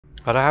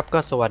เอาละครับก็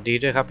สวัสดี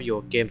ด้วยครับอยู่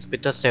เกม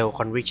Splinter Cell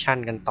Conviction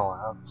กันต่อ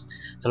ครับ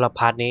สำหรับ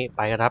พาร์ทนี้ไ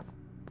ปกันครับ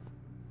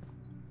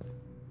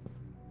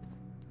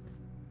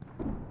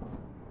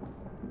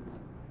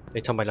เฮ้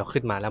ยทำไมเรา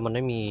ขึ้นมาแล้วมันไ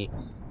ม่มี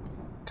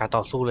การต่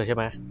อสู้เลยใช่ไ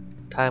หม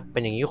ถ้าเป็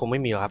นอย่างนี้คงไ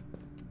ม่มีหรอกครับ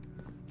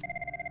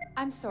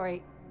I'm sorry,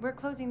 we're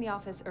closing the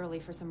office early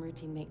for some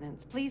routine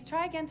maintenance. Please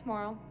try again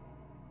tomorrow.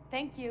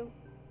 Thank you.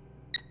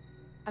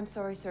 I'm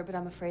sorry, sir, but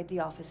I'm afraid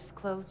the office is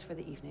closed for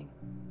the evening.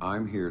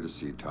 I'm here to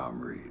see Tom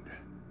Reed.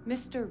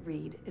 Mr.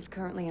 Reed is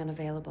currently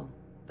unavailable,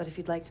 but if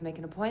you'd like to make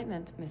an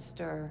appointment,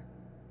 Mr.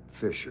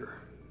 Fisher.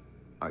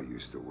 I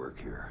used to work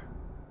here.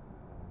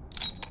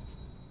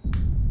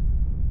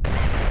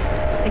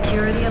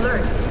 Security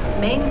alert.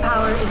 Main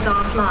power is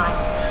offline.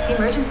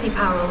 Emergency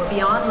power will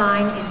be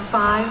online in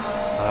 5,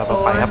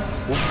 4,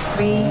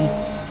 3,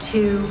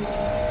 2,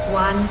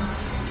 1,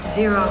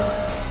 0.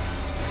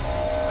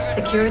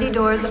 Security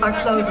doors are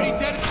closing.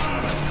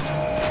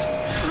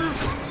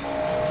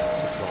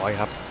 ร้อย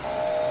ครับ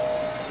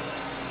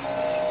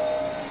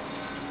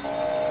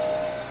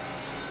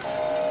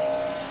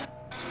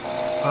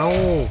เอ้า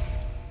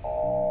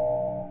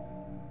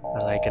อ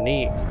ะไรกัน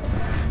นี่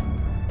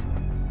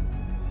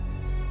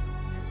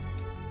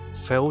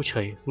เฟลเฉ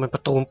ยมันปร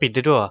ะตูมันปิดไ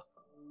ด้ด้วยเหรอ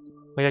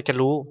ไม่อยากจะ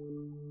รู้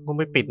ก็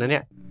ไม่ปิดนะเนี่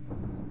ย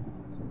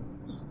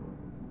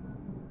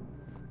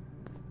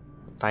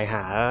ตายห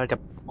าจะ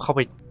เข้าไป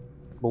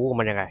บู๊กับ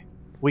มันยังไง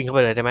วิ่งเข้าไป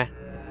เลยได้ไหม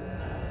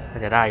น่า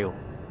จะได้อยู่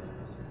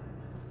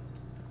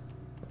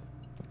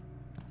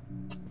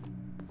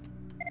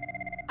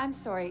I'm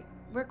sorry,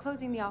 we're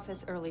closing the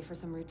office early for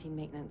some routine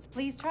maintenance.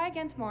 Please try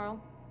again tomorrow.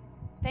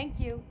 Thank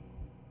you.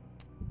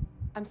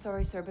 I'm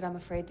sorry, sir, but I'm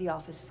afraid the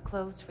office is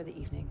closed for the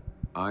evening.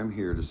 I'm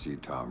here to see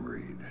Tom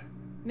Reed.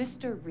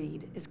 Mr.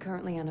 Reed is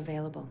currently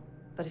unavailable,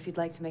 but if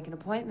you'd like to make an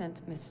appointment,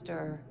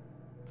 Mr.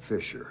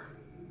 Fisher.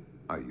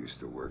 I used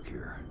to work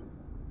here.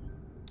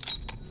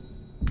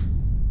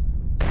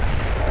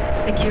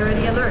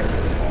 Security alert.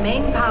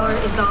 Main power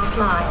is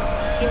offline.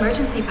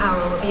 Emergency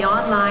power will be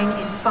online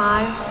in 5,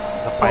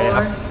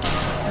 4,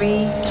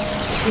 3,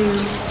 2,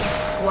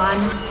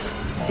 1,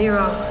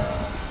 0.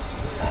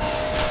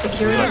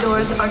 Security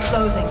doors are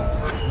closing.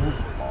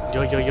 เย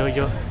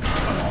อะ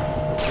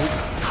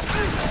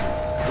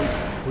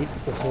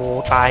โอ้โห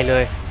ตายเล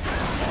ย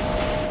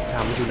ถา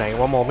มมันอยู่ไหน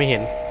ว่ามองไม่เห็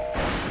น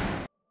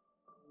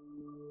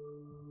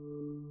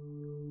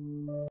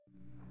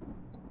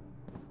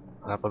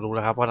เรารู้แ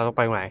ล้วครับว่าเราต้อง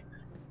ไปไหน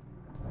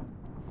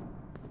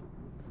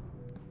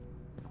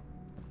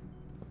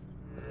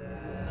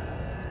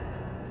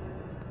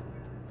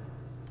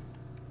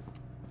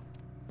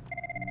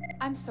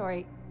I'm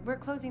sorry,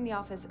 we're closing the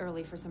office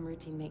early for some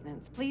routine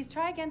maintenance. Please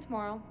try again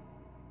tomorrow.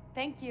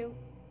 Thank you.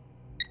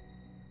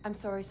 I'm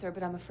sorry, sir,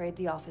 but I'm afraid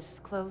the office is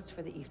closed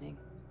for the evening.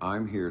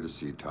 I'm here to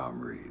see Tom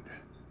Reed.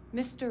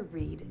 Mr.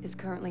 Reed is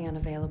currently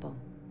unavailable,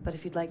 but if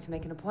you'd like to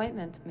make an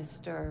appointment,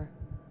 Mr.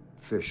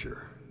 Fisher.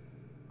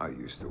 I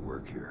used to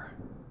work here.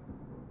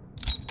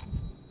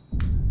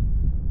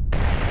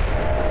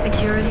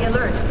 Security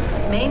alert.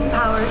 Main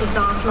power is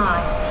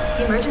offline.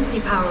 Emergency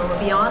power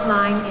will be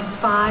online in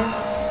 5,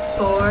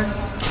 4,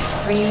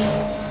 3,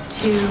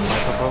 2,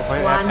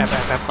 1,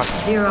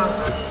 0.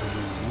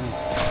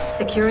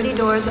 Security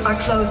doors are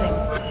closing.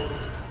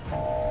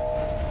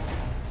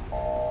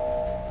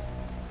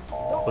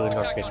 ปืน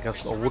ก่อนเปลี่ยนกับ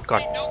อาวุธก่อ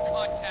น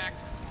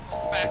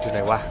อยู่ไหน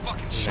วะ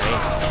อยู่ไหน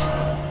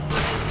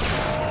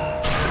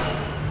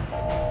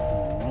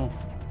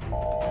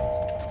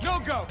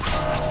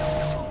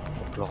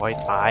ร้อย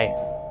ตาย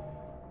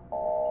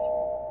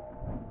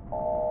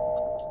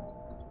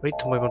เฮ้ย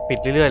ทำไมมันปิด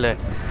เรื่อยๆเลย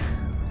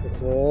โอ้โ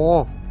ห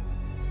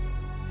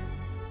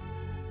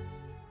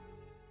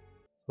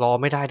รอ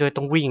ไม่ได้ด้วย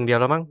ต้องวิ่งเดีย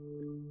วแล้วมั้ง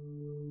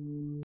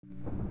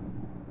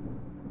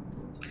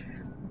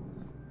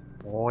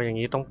โอ้อย่าง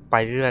นี้ต้องไป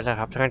เรื่อยๆแล้ว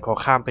ครับถ้างั้นขอ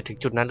ข้ามไปถึง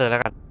จุดนั้นเลยแล้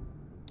วกัน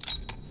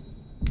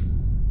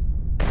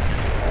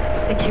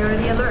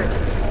Security alert.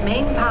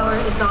 Main power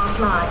is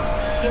offline.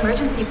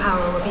 Emergency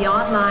power will be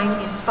online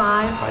in 5,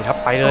 ไปครับ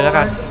ไปเลยแล้ว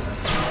กัน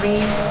 3,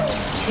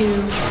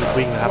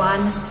 วิ่งนะครับ 2, 1,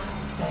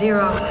 0.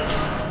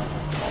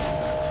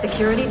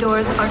 Security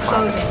doors are มาเป็น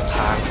closing. ท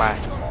างไป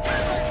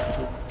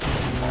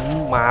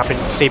มาเป็น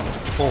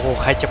10โอ้โห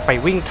ใครจะไป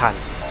วิ่งทัน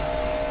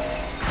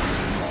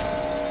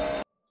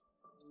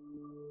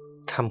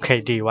ทำไง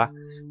ดีวะ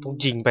ต้อง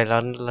ยิงไปแล้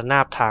วระนา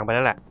บทางไปแ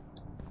ล้วแหละ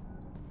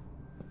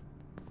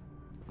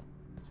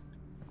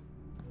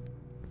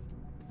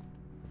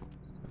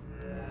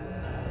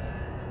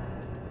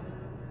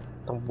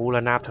ต้องบูร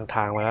ะนาบท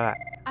างมาแล้วแหละ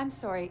I'm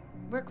sorry,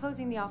 we're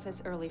closing the office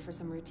early for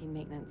some routine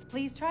maintenance.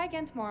 Please try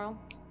again tomorrow.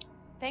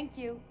 Thank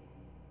you.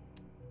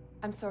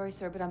 I'm sorry,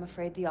 sir, but I'm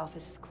afraid the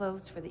office is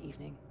closed for the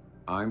evening.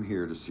 I'm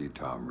here to see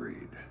Tom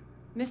Reed.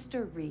 Mr.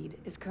 Reed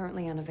is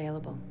currently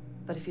unavailable,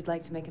 but if you'd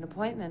like to make an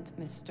appointment,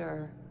 Mr.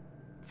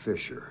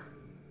 Fisher.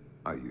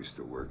 I used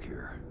to work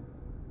here.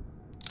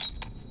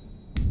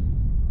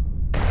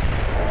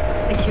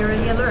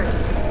 Security alert.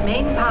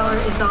 Main power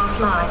is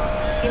offline.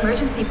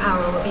 Emergency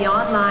power will be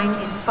online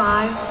in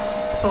 5,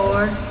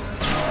 4,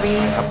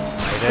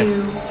 3,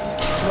 2,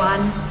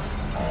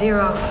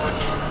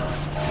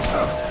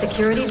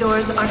 Security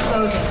doors are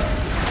closing.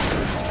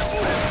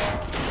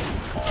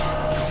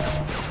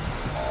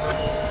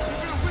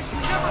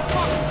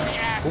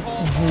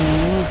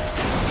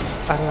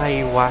 อะไร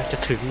วะจะ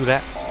ถึงอยู่แล้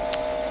ว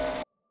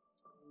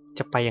จ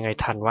ะไปยังไง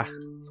ทันวะ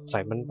สงสั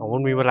ยมั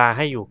นมีเวลาใ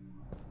ห้อยู่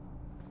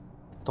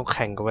ต้องแ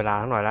ข่งกับเวลา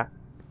หน่อยละ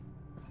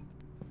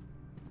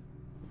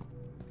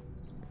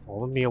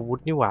มันมีอาวุธ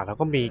นี่หว่าแล้ว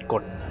ก็มีก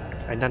ด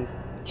ไอ้นั่น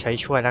ใช้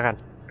ช่วยแล้วกัน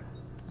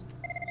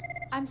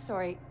I'm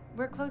sorry.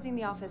 We're closing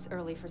the office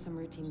early for some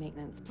routine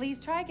maintenance. Please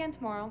try again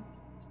tomorrow.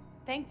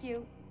 Thank you.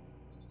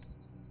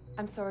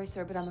 I'm sorry,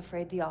 sir, but I'm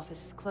afraid the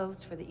office is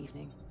closed for the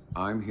evening.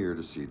 I'm here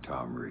to see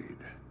Tom Reed.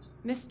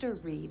 Mr.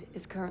 Reed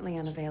is currently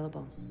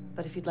unavailable,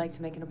 but if you'd like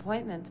to make an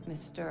appointment,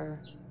 Mr.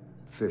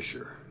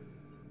 Fisher.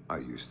 I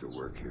used to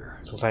work here.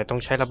 สงสัยต้อ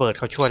งใช้ระเบิดเ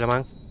ขาช่วยแล้วมั้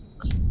ง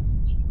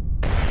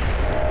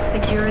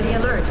Security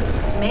alert.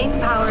 Main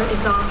power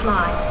is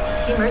offline.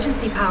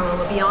 Emergency power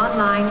will be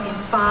online in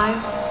 5,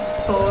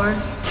 4,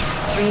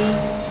 3,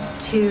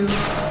 2,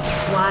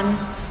 1,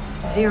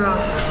 0.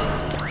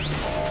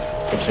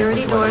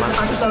 Security doors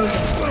are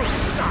closing.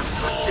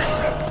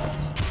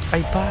 ไอ้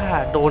บ้า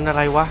โดนอะไ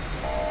รวะ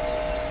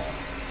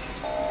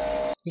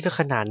นี่ก็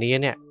ขนาดนี้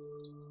เนี่ย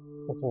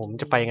โอ้โหมัน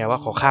จะไปยังไงวะ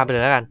ขอข้ามไปเล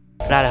ยแล้วกัน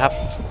ได้เลยครับ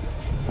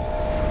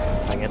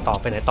ไปไงต่อ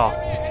ไปไหนต่อ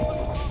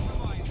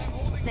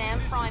Sam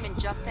Fryman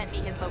just sent me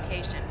his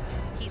location.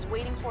 He's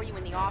waiting for you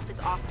in the office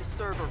off the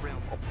server room.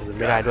 ปืน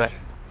ไม่ได้ด้วย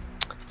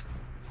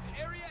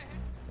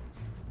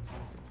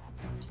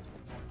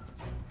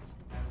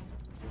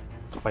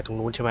ไปตรง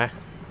นู้นใช่ไหม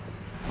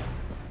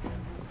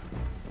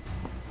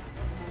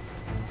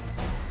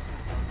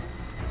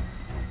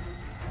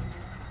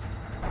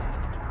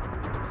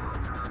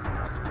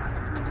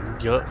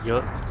เยอะ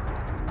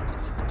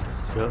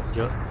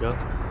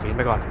ปีนไ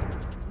ปก่อน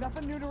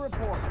Nothing new to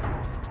report.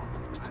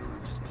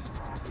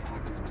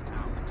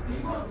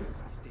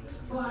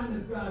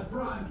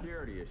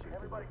 Security issue.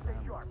 Everybody stay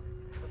sharp.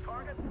 The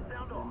target,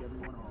 sound off.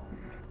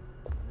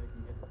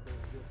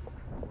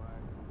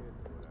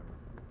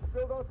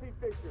 Still don't see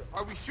Fisher.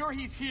 Are we sure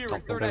he's here ต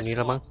in ก third ตรงนี้แ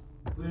ล้วมั้ง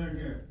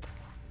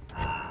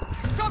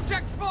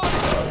Subject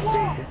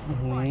spotted!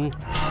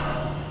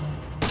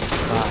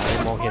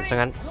 มองเห็นซะ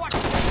งั้น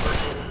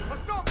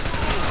Let's go!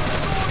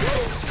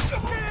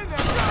 Get in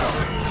there, go!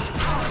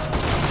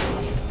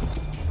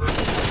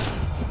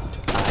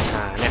 ตายห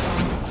าเนี่ย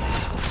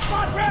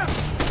Spot grab!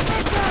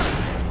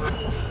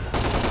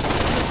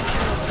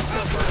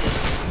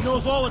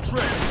 Knows all the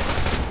tricks.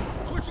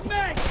 Switching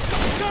mag!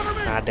 Cover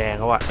me! หน้าแดง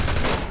เขาอะ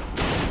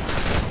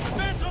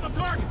Man's on the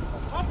target!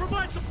 I'll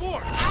provide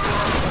support!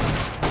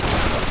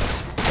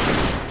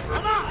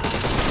 I'm out!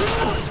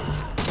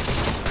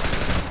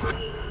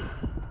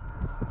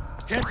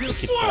 Can't see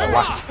the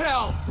What?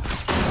 hell!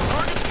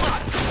 Target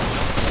spot!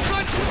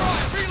 Gun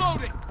right!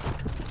 Reloading!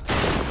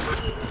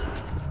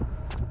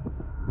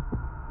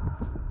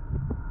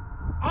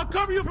 I'll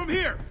cover you from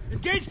here!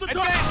 Engage the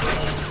target!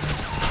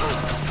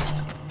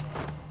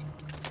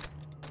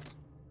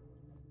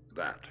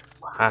 That.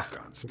 ฮะ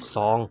ลูกซ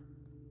อง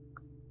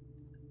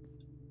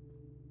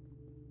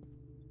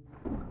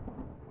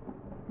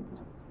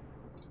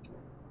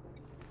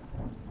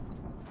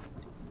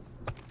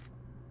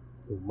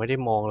ผมไม่ได้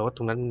มองเลยว่าต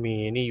รงนั้นมี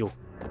นี่อยู่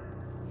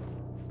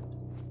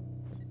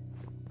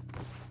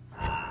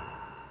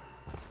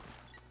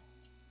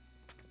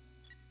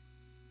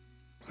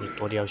มี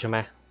ตัวเดียวใช่ไหม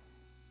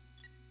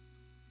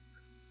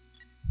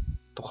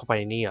ต้องเข้าไป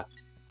ในนี่อ่ะ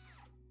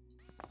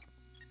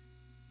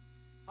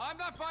I'm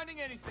not finding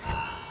anything.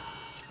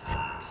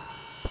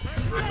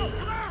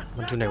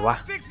 มันอยู่ไหนวะ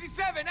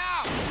 67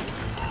 out.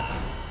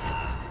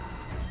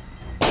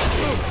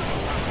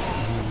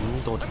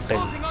 โดนเต็ม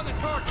Closing on the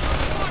target.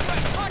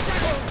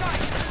 Contact on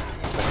site.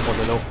 หมดเ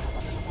ลยลูก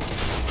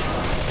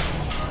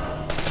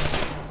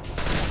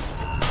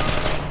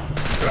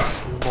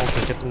มองเห็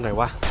นจะตรงไหน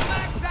วะ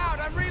Max out.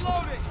 I'm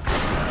reloading.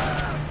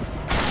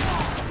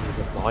 เ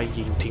รียบร้อย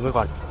ยิงทิ้งไว้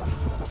ก่อน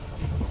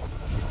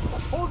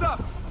Hold up.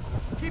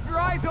 Keep your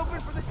eyes open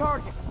for the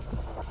target.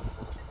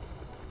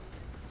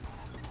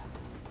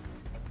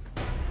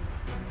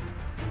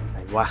 ไหน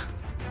วะ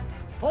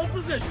Hold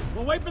position.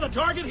 We'll wait for the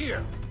target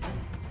here.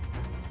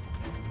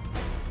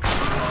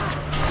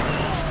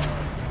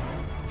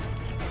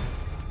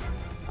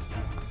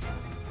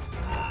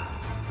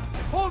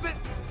 Hold it.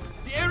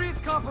 The area's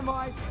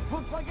compromised.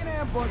 Looks like an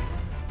ambush.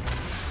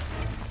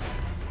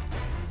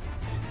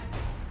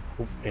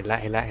 ปุ๊บเห็นแล้ว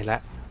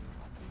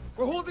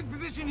We're holding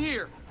position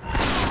here.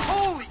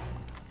 Holy!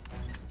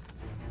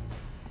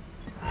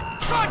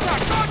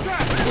 Contact!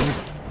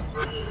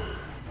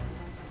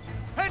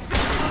 Heads up!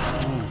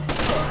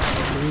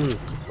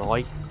 ร้อย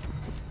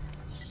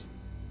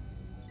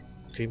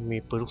ที่มี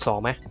ปืนลูกซอง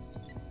ไหม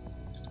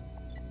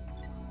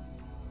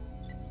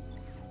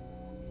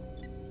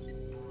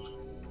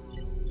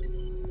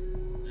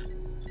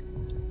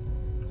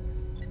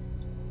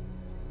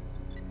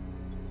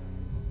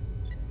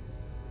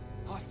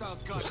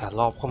อุตส่าห์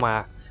รอบเข้ามา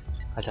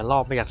อาจจะรอ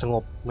บไม่อยากสง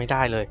บไม่ไ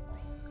ด้เลย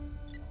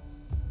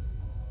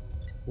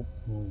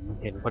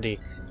เห็นพอดี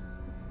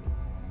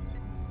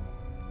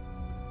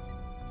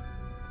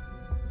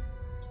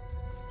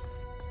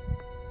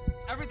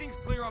Everything's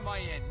clear on my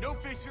end. No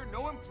Fisher,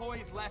 no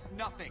employees left,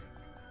 nothing.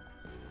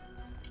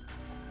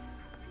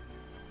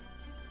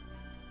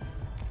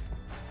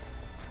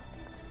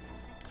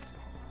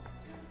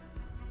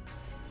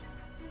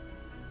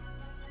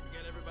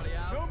 Get everybody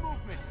out? No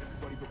movement.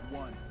 Everybody but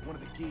one. One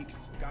of the geeks,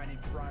 a guy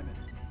named Fryman.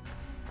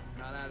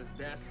 Not at his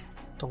desk.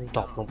 ต้องดร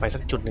อปลงไปสั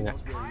กจุดหนึ่งอะ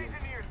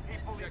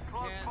Check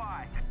the can.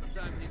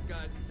 Sometimes these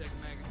guys can take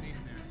a magazine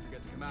in there.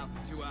 Forget to come out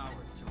for 2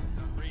 hours till they're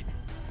done reading.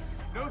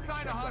 No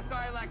sign of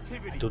hostile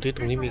activity. ดูที่ต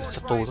รงนี้มี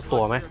ศัตรูสักตั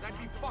วไหม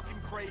That'd be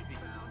fucking crazy.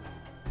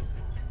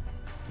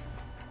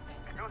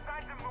 No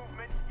signs of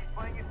movement. He's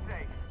playing it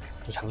safe.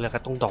 ดูทางเลือกก็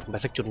ต้องดรอปไป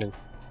สักจุดหนึ่ง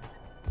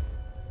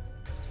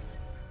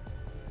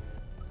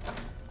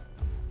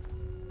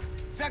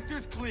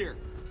Sector's clear.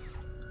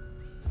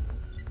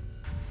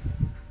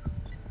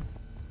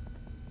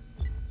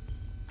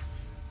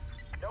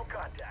 No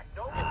contact.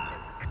 No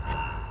movement.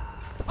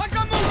 I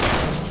got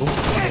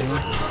movement.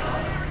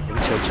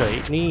 เฉย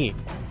ๆนี่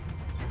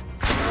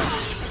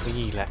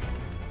แหละ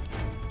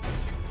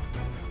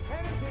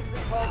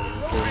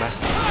ดูไหม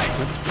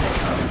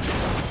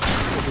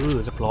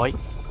เรียบร้อย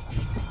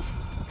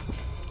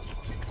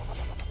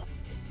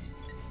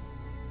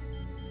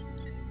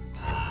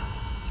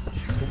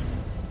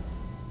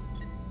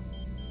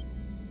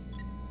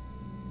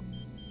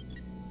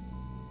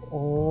โ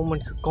อ้มัน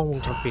คือกล้องวง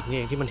จรปิดนี่เ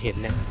องที่มันเห็น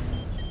เนี่ย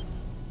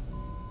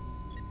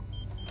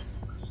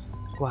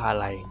ว่าอะ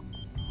ไร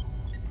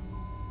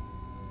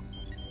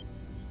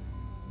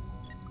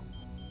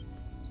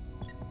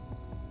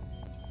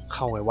เ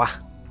ข้าไงวะ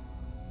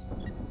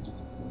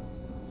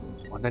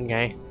อ๋อนั่นไง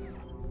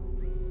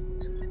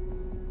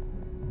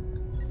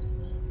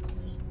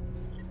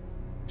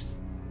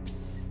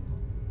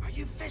Are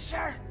you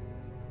Fisher?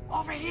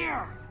 Over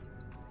here!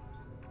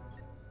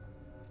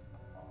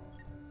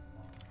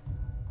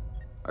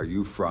 Are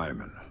you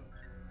Fryman?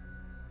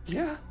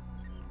 Yeah.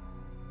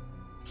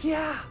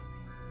 Yeah.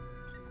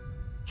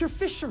 You're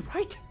Fisher,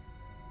 right?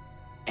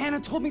 Anna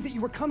told me that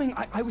you were coming.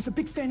 I was a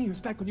big fan of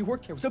yours back when you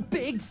worked here. I was a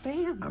big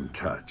fan. I'm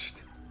touched.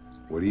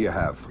 What do you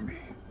have for me?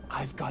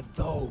 I've got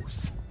those.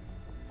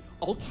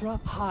 Ultra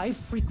high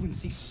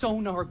frequency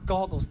sonar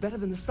goggles. Better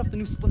than the stuff the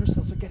new Splinter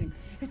Cells are getting.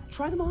 Hey,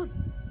 try them on.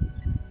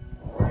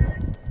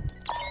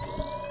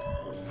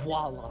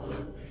 Voila.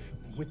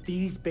 With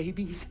these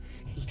babies,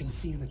 you can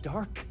see in the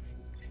dark.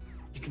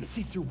 You can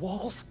see through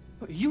walls.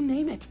 You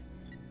name it.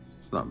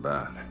 It's not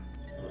bad.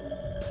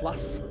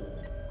 Plus,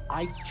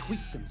 I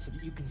tweak them so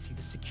that you can see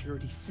the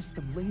security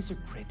system laser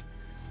grid.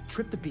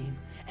 Trip the beam,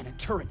 and a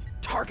turret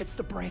targets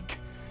the break.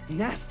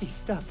 Nasty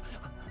stuff.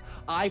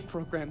 I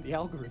programmed the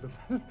algorithm.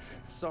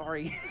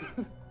 Sorry.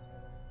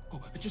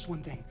 Oh, just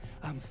one thing.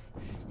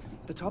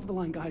 The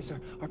top-of-the-line guys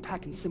are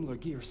packing similar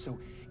gear, so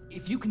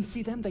if you can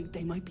see them,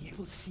 they might be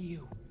able to see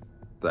you.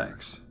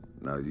 Thanks.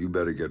 Now you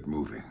better get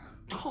moving.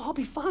 Oh, I'll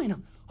be fine.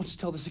 I'll just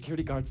tell the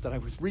security guards that I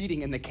was reading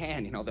in the can.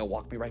 You know, they'll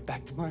walk me right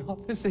back to my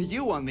office. And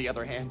you, on the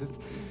other hand, is...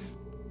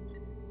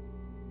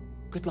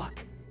 Good luck.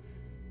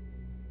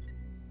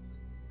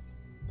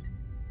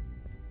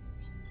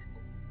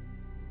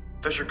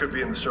 Fisher could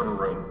be in the server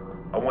room.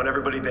 I want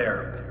everybody there.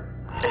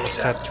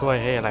 แซดช่วย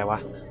ให้อะไรวะ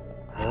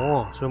โอ้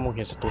ช่วยมองเ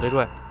ห็นศัตรูได้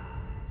ด้วย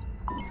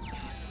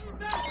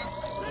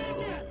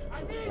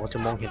โอ้จะ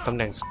มองเห็นตำแ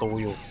หน่งศัตรู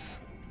อยู่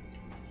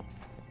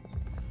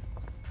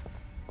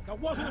That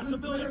wasn't a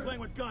civilian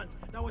playing with guns.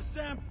 That was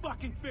Sam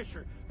fucking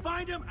Fisher.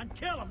 Find him and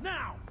kill him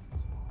now.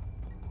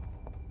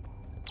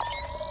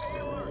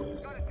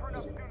 He's gotta turn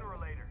up sooner or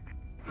later.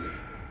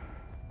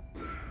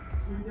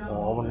 อ๋อ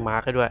มันมา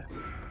ร์กได้ด้วย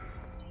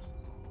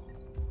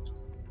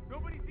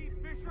Nobody sees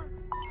Fisher?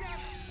 Yes!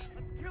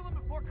 Let's kill him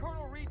before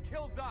Colonel Reed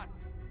kills us.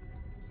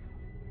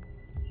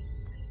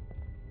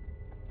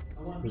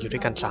 มีอยู่ด้ว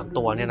ยกัน3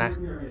ตัวเนี่ยนะ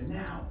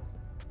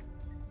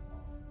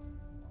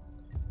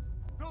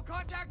No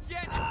contact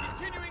yet. I'm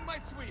continuing my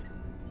sweep.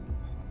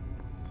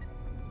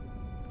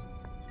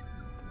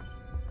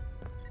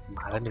 ม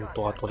าแล้ว1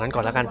ตัวนั้นก่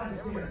อนแล้วกัน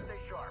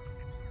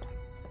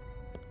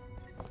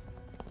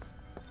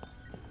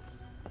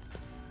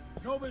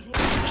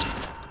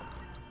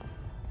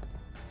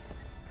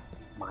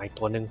มาอีก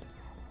ตัวหนึ่ง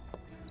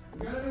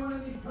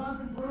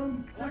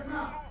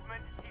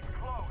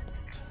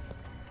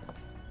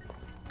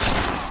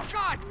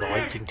ร้อย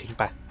ยิงทิ้ง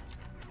ไป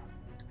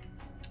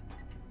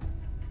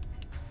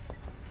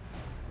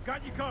Got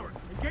you covered.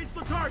 Engage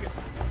the target.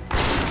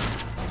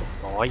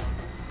 ร้อย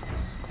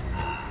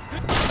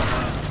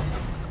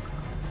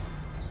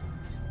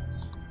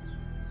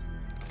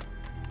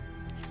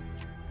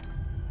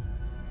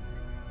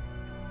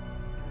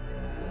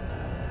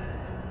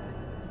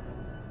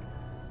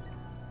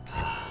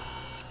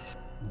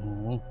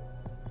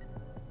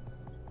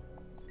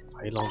ไ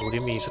ปลองดูดิ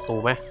มีศัตรู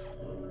ไหม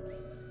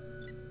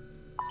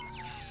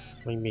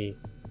ไม่มี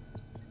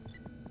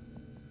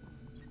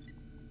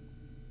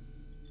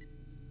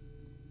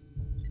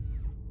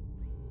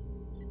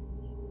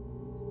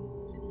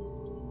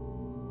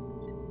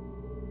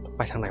ไป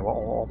ไปทางไหนวะ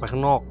อ๋อไปข้า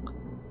งนอก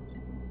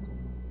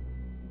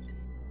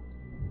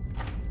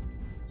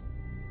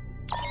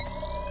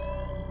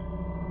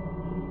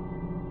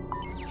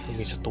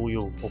มีศัตรูอ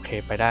ยู่โอเค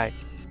ไปได้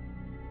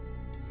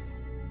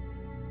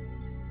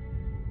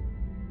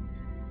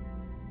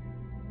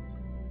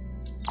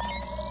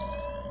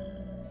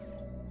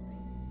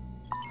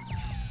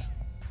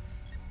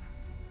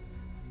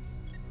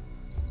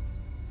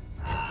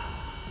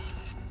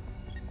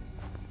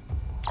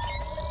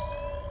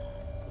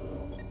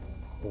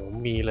โห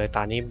มีเลยต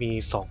านี้มี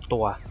2ตั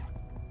ว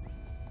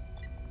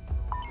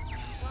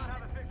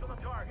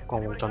กล้อง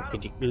วงจรปิด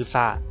อีกดื้อ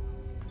ซ่า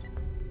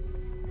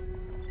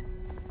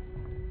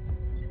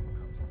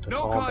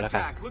No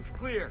contact. Looks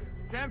clear.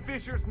 Sam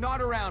Fisher's not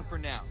around for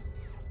now.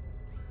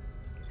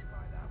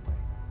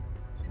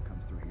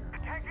 Comes through here.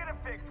 Can't get him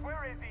fixed.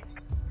 Where is he? Hey,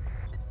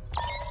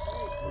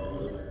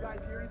 you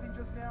guys hear anything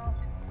just now?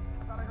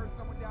 I thought I heard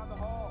someone down the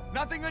hall.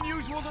 Nothing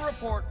unusual to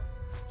report.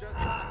 Just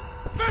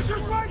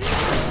Fisher's right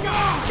here. Go!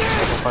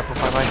 ไป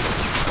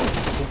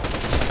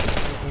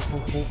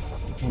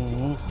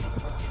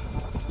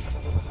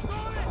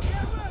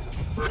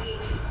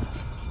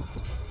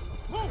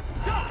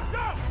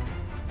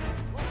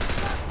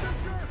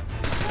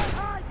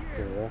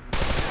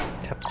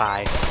แทบตาย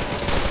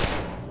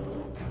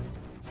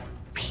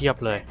เพียบ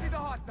เลย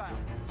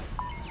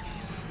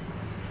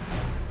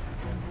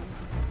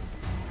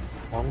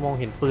มอง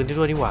เห็นปืนที่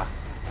ด้วยนี่หว่า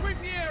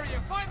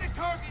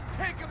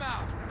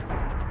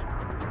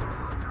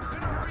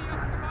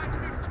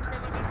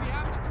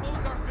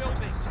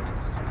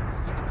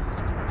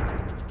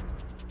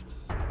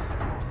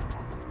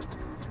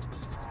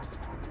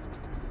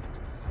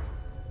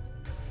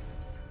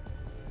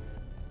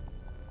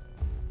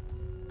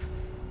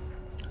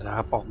นะค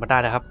รับออกมาได้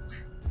แล้วครับ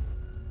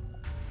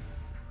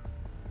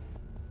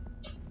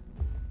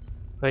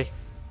เฮ้ย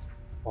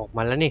ออกม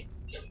าแล้วนี่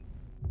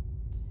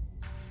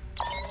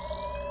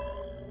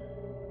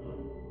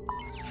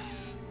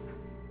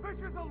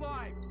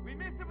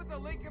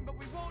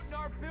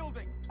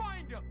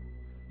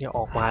เนี่ยอ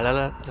อกมาแล้ว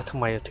ทำ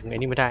ไมถึงไอ้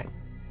นี่ไม่ได้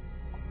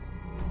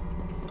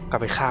กลับ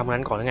ไปฆ่ามัน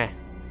นั้นก่อนหรือไง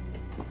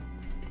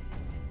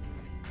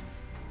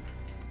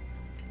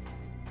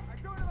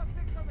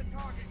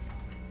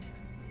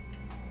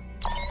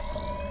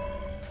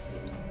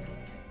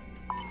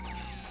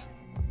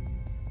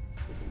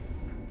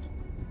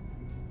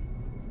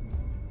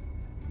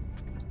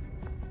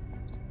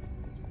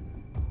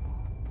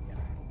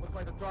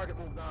The target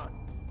moved on.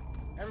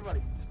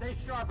 Everybody, stay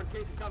sharp in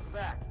case he comes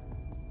back.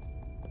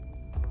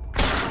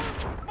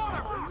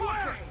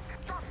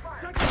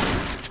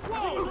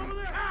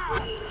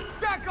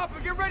 Back up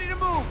and get ready to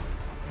move.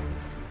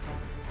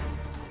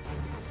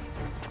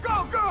 Go,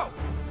 go.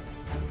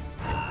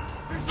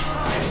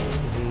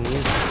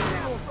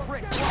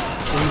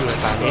 นี่เลย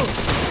ตานี้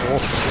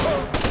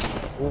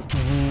โอ้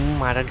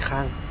มาด้านข้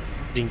าง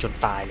ยิงจน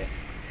ตายเลย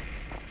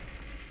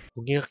พว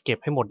กนี้เก็บ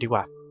ให้หมดดีก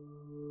ว่า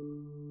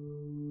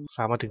ฝ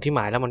ากมาถึงที่หม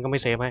ายแล้วมันก็ไม่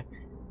เซฟให้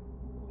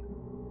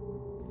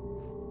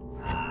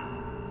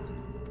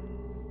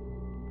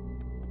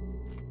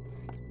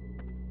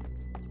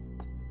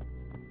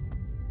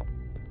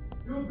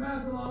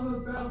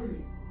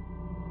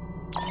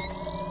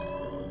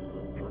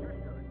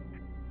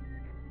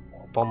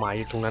เป้าหมายอ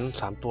ยู่ตรงนั้น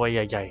3ตัวใ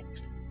หญ่ๆ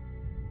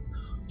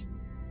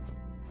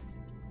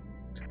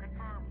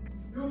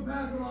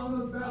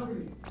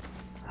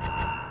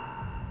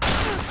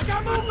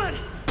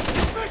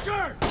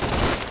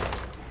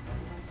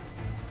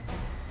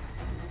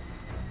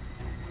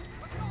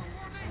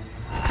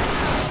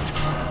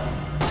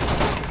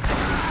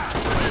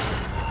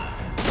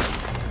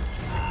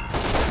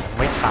ไ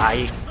ม่ตาย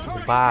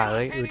บ้าเ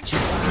อ้ยชิ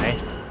บหาย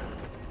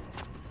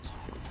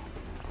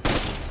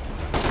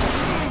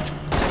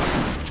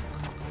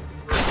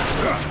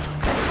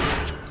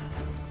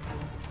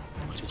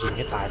จะยิงใ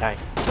ห้ตายได้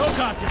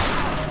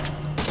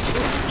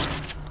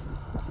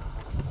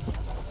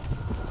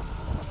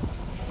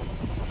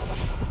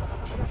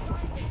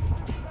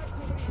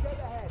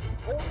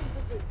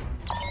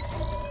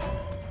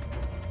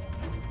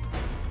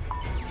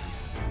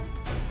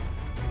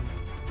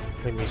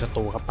ไม่มีศัต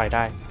รูครับไปไ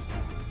ด้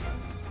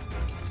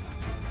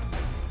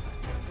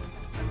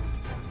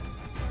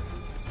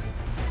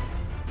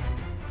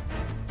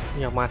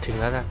นี่ออกมาถึง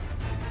แล้วนะ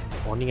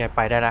โอ้นี่ไงไ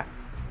ปได้ละ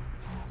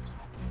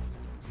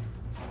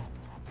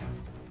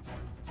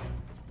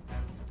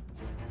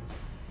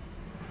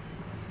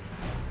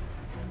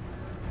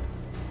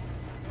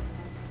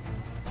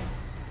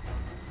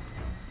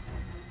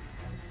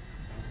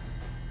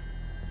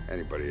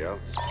Anybody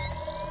else?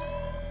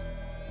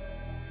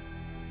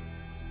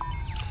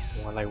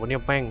 อะไรวะเนี่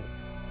ยแม่ง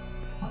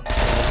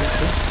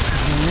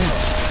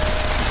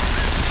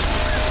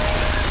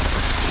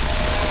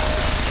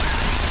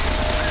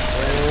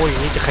โอ้ย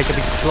นี่จะใครจะไป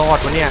รอด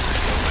วะเนี่ย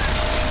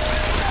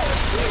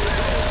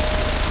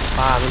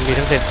ป้ามันมี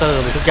ทั้งเซ็นเซอร์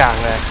มีทุกอย่าง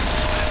เลย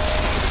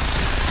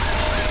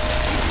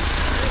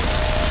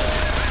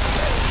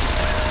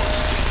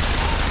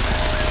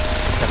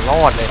จะร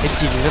อดเลยให้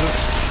จริงก็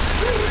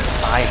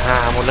ตายห่า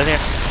หมดแล้วเนี่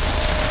ย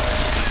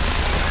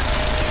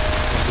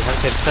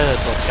เซ็นเซอร์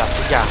ตรวจจับ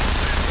ทุกอย่าง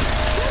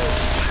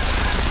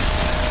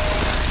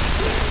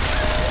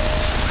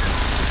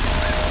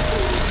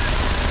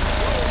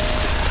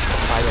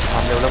ไปแบบควา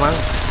มเร็วแล้วมั้ง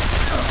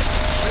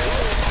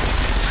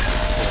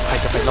ใคร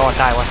จะไปรอด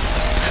ได้วะ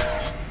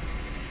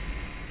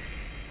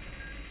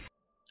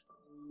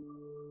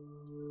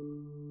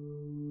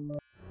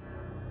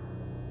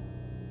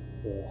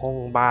โอ้ห้อง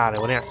บ้าเลย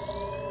วะเนี่ย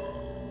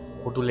โ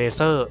อ้ดูเลเ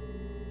ซอร์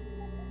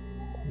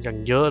อย่าง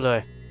เยอะเล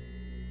ย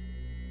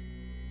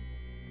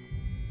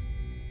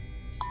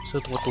เสื้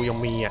อตัวประตูยัง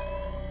มีอ่ะ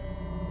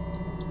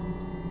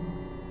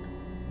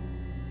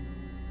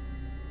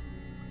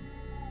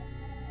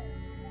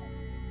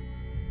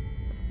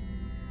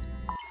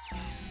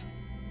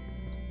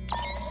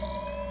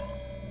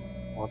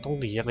อ๋อต้อง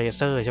หนีจากเลเ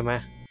ซอร์ใช่ไหม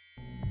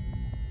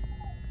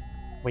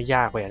ไม่ย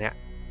ากเลยเนี่ย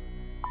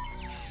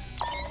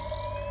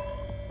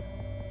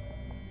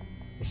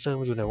เลเซอร์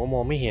มันอยู่ไหนว่าม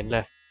องไม่เห็นเล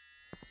ย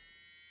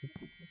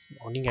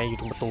อ๋อนี่ไงอยู่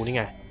ตรงประตูนี่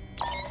ไง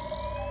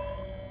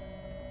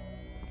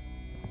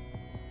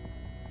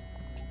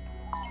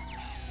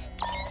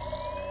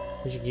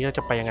อย่างนี้เราจ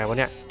ะไปยังไงวะ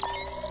เนี่ย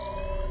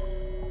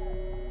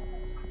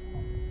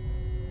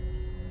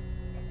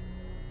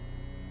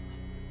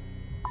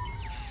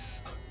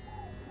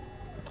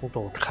ทุ่งโต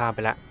ข้ามไป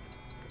แล้ว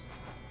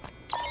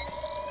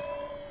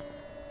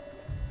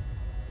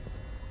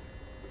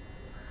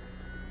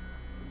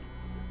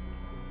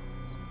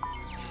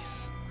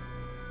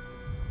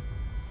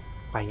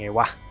ไปไง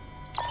วะ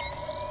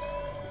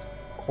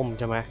คม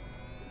ใช่ไหม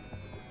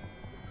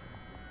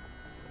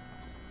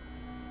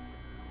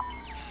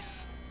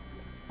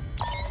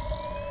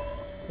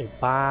ไอ้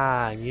บ้า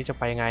อย่างนี้จะ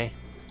ไปยังไง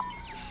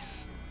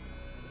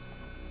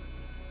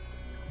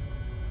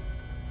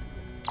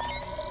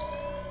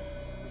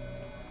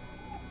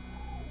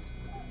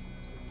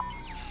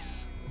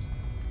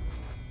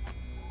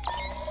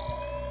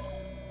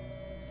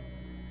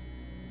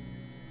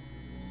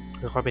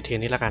ค่อยๆไปเทียน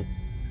นี้แล้วกัน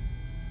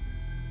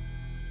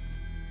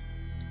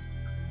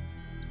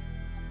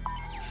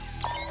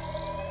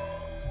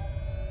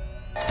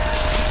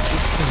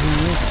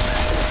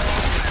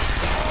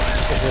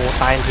โอ้โห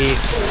ตายทันที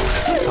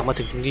กลับมา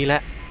ถึงตรงนี้แล้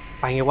ว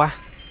ไปไงวะ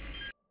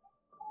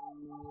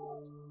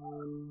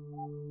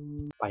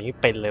ไปไม่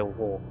เป็นเลยโอ้โ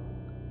ห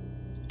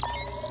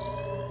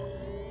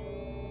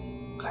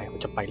ใครมัน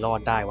จะไปรอด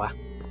ได้วะ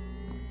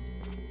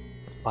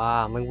บ้า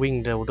มันวิ่ง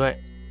เร็วด้วย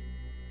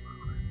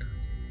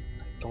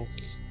ต้อง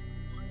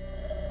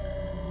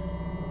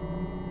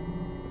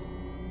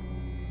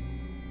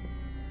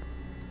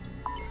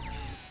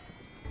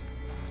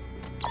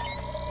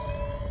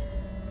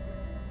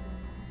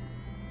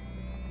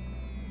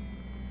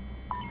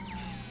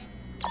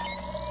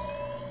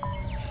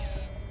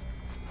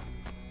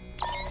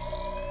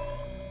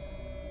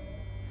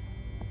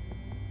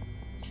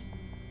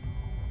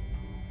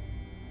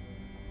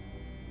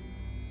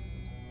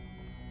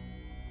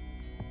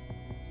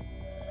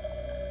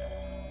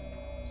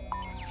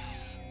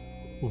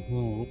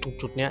ตรง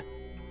จุดเนี้ย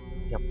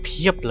อย่าเ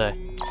พียบเลย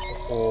โอ้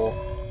โห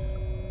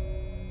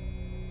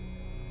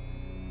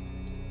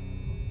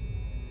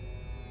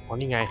อ๋อ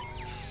นี่ไง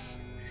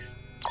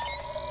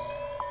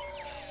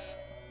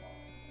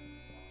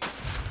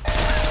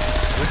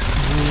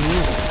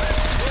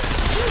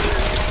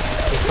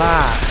ไอ้บ้า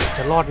จ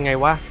ะรอดไง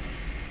วะ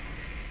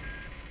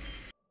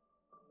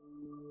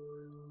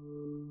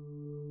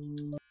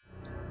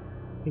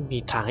ไม่มี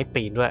ทางให้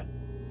ปีนด้วย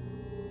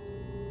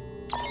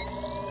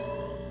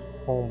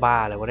ห้องบ้า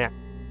เลยวะเนี่ย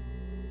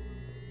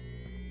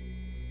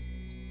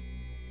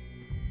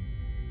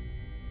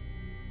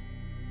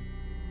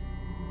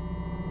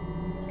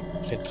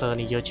เซนเซอร์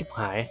นี่เยอะชิบห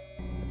าย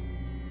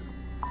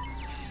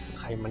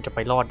ใครมันจะไป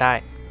รอดได้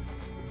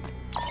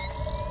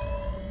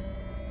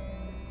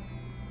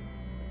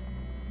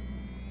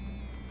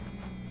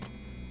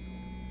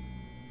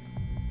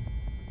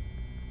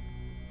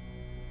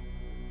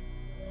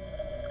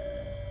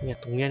เนี่ย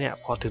ตรงเนี้ยเนี่ย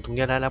พอถึงตรงเ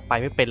นี้ยแล้วไป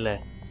ไม่เป็นเลย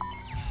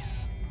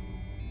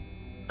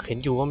เห็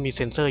นอยู่ว่ามีเ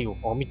ซ็นเซอร์อยู่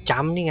อ๋อมีจั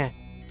มป์นี่ไง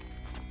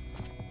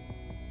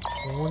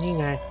โอ้นี่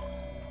ไง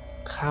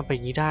ข้ามไปอ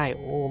ย่างนี้ได้โ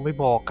อ้ไม่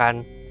บอกกัน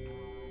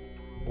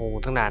โอ้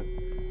ตั้งนาน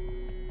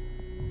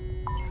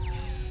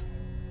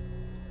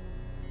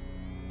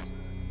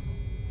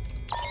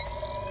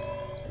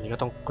อันนี้ก็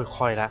ต้อง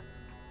ค่อยๆละ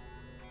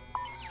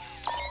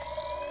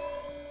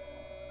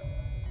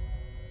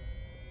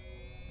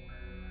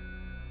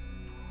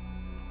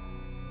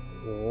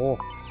โอ้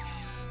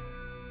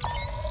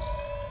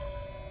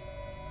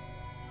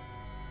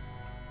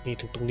นี่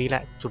ถึงตรงนี้แหล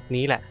ะจุด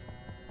นี้แหละ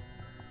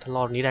ถ้าร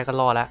อดนี้ได้ก็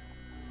รอดแล้ว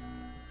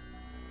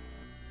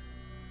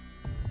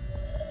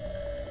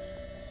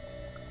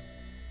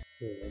โ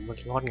อ้มัน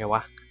รอดไงว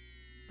ะ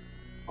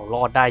เอาร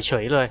อดได้เฉ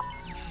ยเลย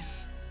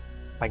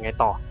ไปไง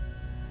ต่อ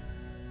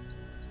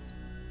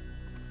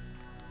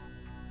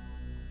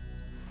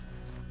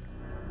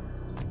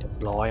เรียบ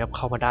ร้อยครับเ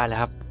ข้ามาได้แล้ว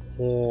ครับโ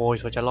อ้ย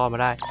สวยจะรอดมา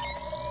ได้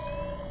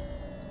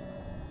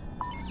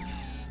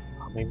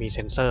ไม่มีเ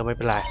ซ็นเซอร์ไม่เ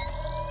ป็นไร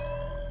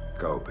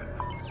Open.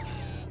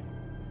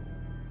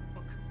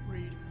 Look,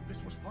 Reed,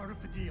 this was part of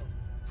the deal.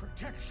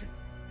 Protection.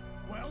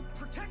 Well,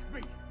 protect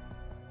me.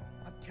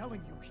 I'm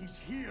telling you, he's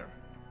here.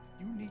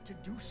 You need to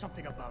do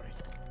something about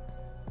it.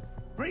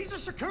 Raise the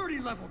security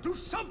level. Do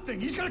something.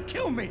 He's gonna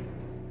kill me.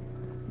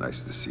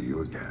 Nice to see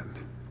you again.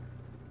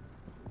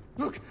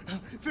 Look,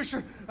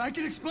 Fisher, I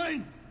can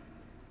explain.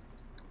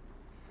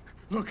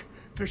 Look,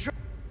 Fisher.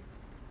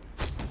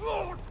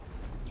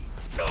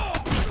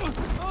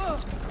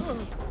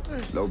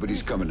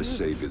 Nobody's coming to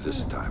save you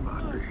this time,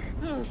 Henry.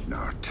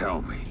 Now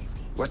tell me,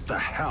 what the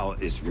hell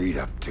is Reed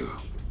up to?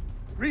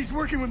 Reed's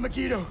working with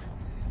Megiddo.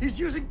 He's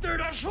using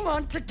Third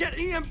Echelon to get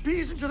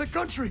EMPs into the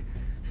country.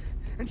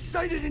 And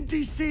sited in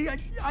DC,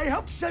 I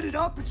help set it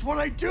up. It's what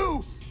I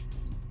do.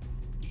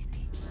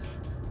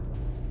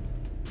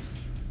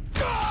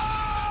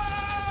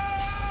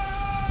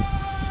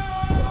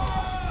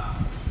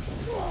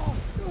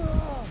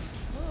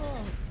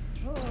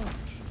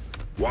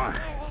 Why?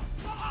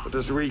 What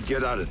does Reed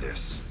get out of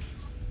this?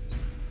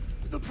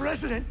 The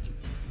president.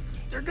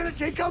 They're gonna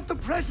take out the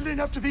president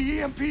after the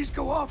EMPs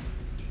go off.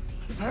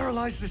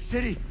 Paralyze the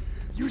city.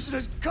 Use it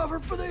as cover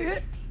for the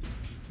hit.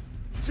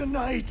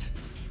 Tonight.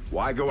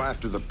 Why go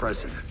after the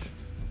president?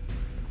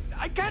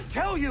 I can't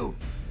tell you.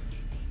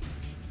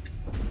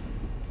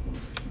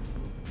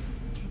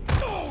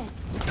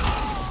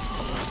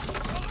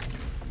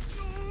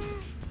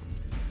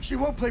 She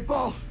won't play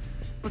ball,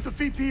 but the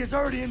VP is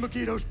already in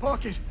Megiddo's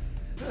pocket.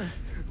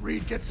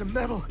 Reed gets a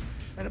medal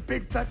and a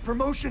big fat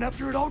promotion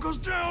after it all goes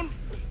down.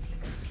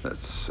 That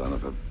son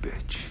of a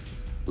bitch.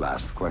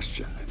 Last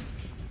question.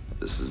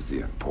 This is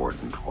the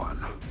important one.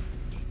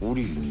 What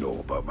do you know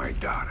about my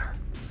daughter?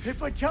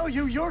 If I tell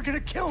you, you're gonna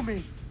kill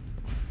me.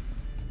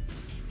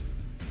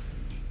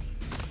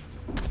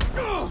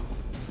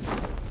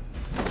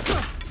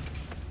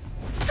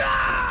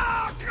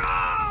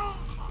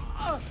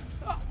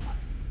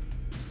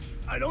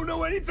 I don't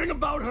know anything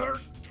about her.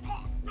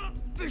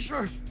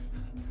 Fisher.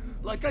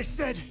 Like I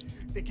said,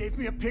 they gave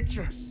me a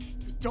picture.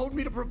 Told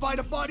me to provide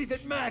a body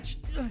that matched.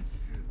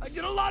 I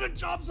did a lot of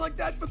jobs like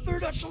that for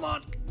Third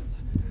Echelon.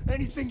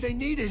 Anything they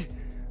needed.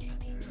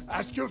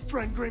 Ask your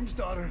friend Grimm's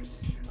daughter.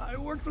 I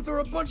worked with her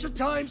a bunch of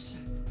times.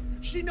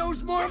 She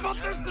knows more about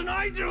this than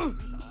I do.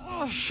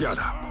 Shut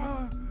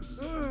up.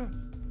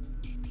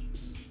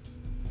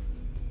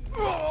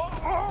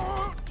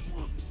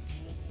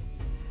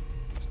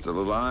 Still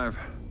alive?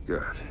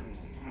 Good.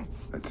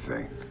 I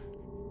think.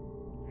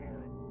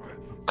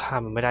 ฆ่า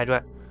มันไม่ได้ด้ว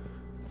ย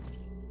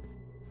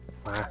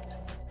มา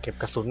เก็บ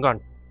กระสุนก่อน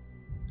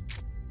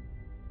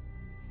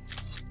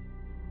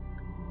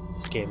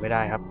เก็บไม่ไ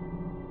ด้ครับ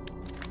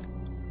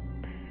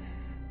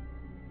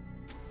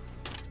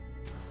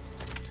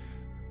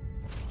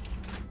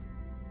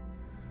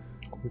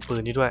มีปื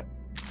นนี้ด้วย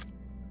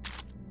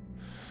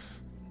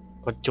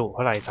บรรจุเ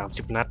ท่าไหร่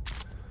30 นัด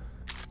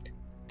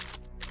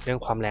เรื่อง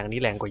ความแรงนี้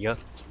แรงกว่าเยอะ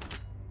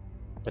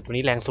แต่ตัว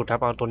นี้แรงสุดครับ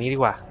เอาตัวนี้ดี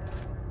กว่า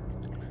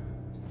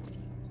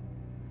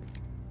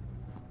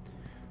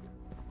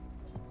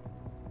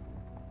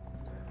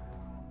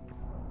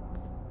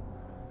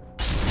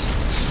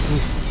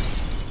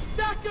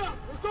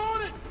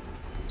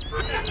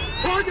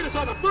Target is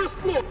on the first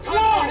floor. Go!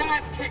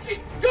 Ass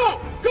kicking. Go!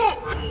 Go!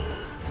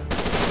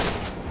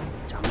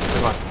 จำไว้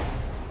ก่อน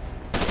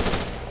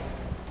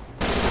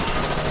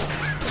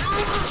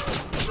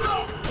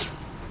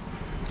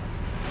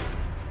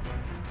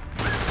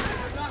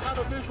Not have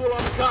a visual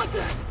on the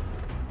contact.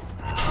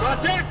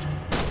 Contact.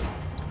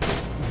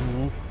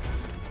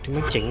 ถึงไ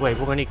ม่เจ๋งกว่า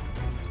พวกนั้นอีก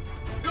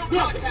No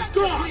contact.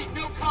 Go!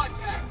 No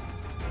contact.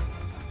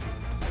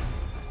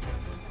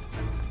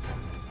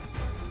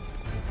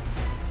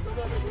 Still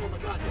no visual on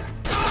the contact.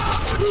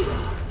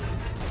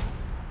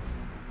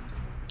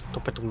 ต้อ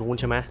งไปตรงนู้น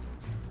ใช่ไหม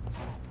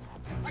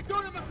I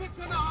don't have a fix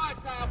on the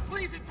hostile.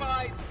 Please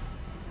advise.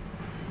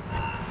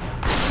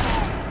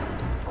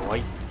 โอ้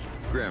ย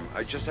Grim,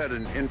 I just had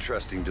an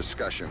interesting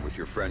discussion with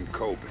your friend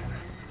Coben.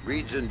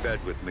 Reed's in bed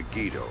with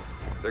Megiddo.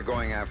 They're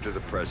going after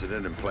the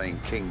president and playing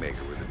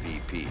Kingmaker with the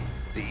VP.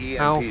 The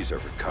EMPs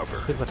are for cover.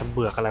 ขึ้นมาทำเ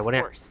บือกอะไรวะเ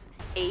นี่ย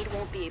Aid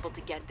won't be able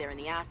to get there in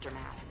the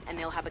aftermath, and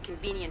they'll have a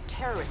convenient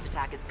terrorist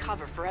attack as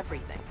cover for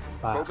everything.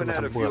 ป่าขึ้น Coben มา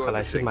had a ทำเบือ few กอะไร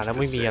other ขึ้น things มาแล้ว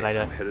ไม่ to มี say. อะไรเล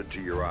ย I'm headed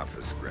to your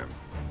office, Grim.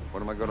 What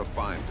am I gonna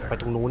find ไป there?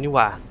 ตรงนู้นนี่ห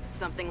ว่า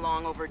Something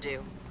long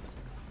overdue.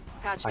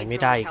 Patch me Phải through mới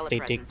a đây,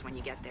 telepresence tí- when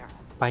you get there.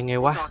 ไปไง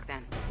วะ Talk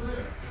then.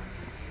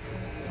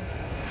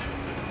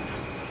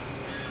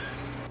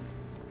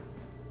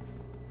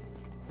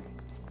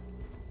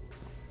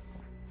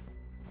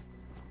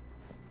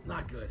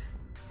 Not good.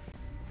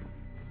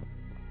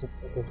 โอ้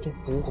โหต้อง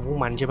ปูกับพวก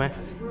มันใช่ไหม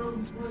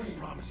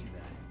Promise you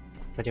that.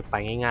 ไม่ได้ไป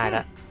ง่ายๆแ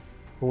ล้ว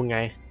นู่นไง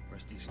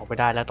Rest อ easy. อกไป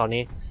ได้แล้วตอน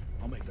นี้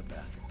I'll make the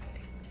bastard pay.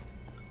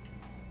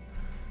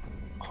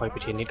 คอยไป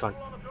เทนนิสก่อน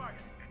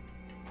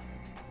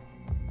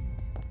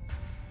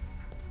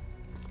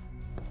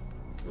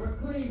We're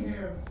clean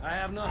here. I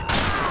have none.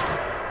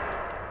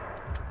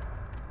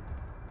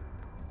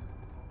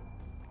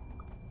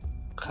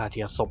 ฆ่าเ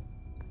ทียศพ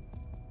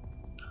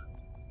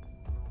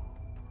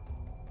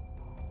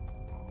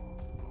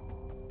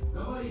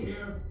Nobody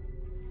here.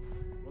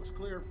 Looks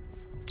clear.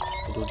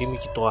 ไปดู ที่มี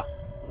กี่ตัว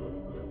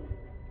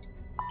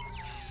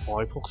อ๋อ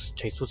พวกใ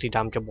ส่สูทสีด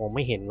ำจะมองไ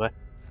ม่เห็นเว้ย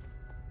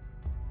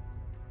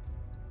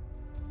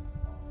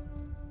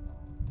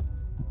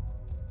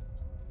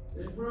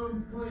This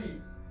room's clean.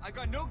 I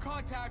got no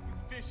contact with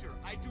Fisher.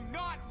 I do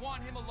not want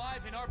him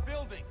alive in our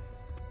building.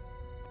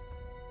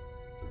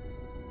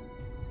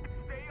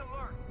 Stay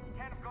alert. He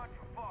can't have gone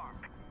too far.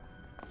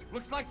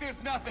 Looks like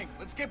there's nothing.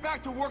 Let's get back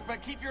to work, but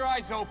keep your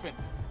eyes open.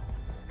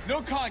 No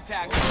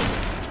contact.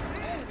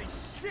 Holy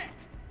shit!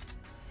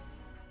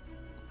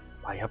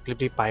 ไปครับ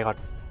รีบๆไปก่อน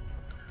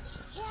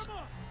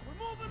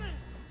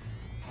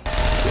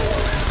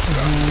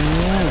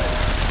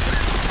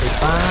ไอ้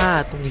ป้า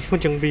ตรงนี้มัน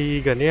ยังบี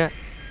กันเนี่ย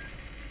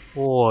โ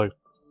อ้ย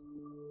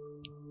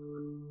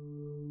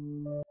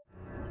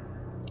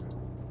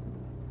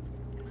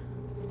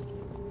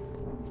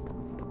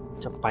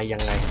จะไปยั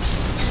งไง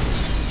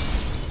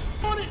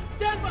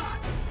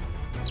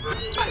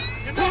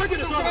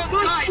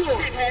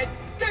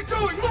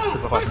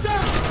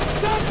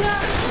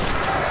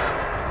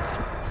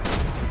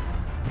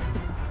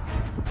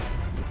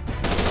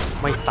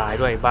ไม่ตาย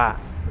ด้วยบ้า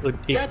อึด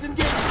อีก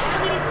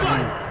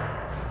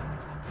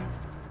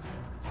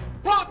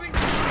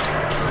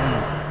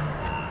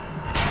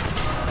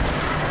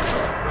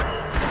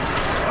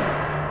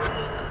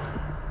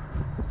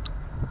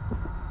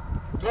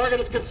Target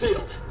is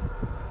concealed.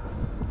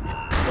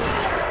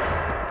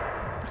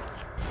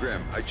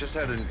 Grim, I just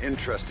had an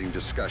interesting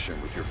discussion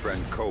with your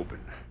friend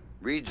Coben.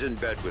 Reed's in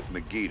bed with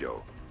Megiddo.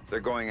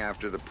 They're going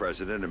after the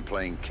president and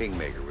playing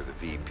Kingmaker with a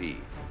VP.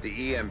 The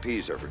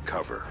EMPs are for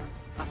cover.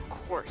 Of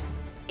course.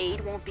 Aid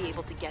won't be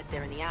able to get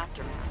there in the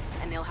aftermath,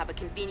 and they'll have a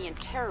convenient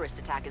terrorist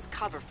attack as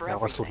cover for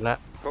everything.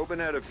 Coben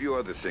had a few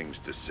other things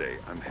to say.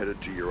 I'm headed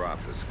to your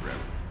office,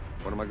 Grim.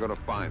 What am I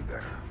gonna find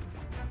there?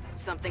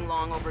 Something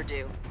long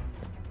overdue.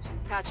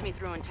 Patch me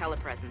through in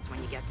telepresence when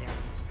you get there.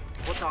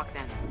 We'll talk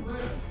then.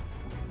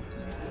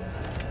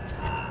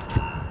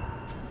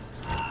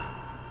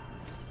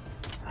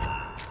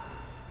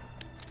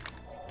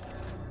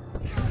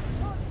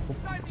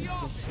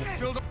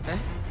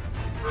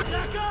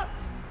 Back up!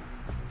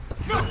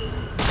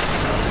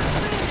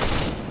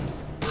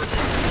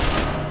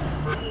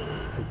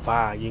 ป้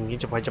ายิงนี้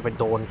จะไป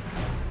โดน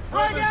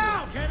Right now!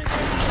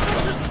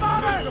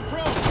 There's a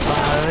pro!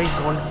 เฮ้ยโ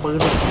ดนปืน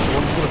โด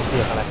นปืนเผื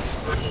อกอะไร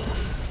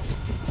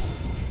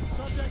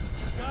Subject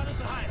got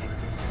into hiding.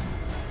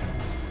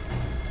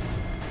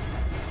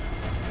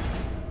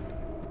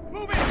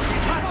 Move in!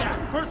 Contact!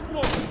 First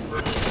floor!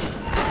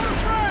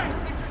 Frank!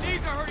 Your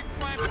knees are hurting,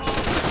 Frank.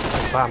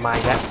 ป้ามา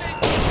อีกแล้ว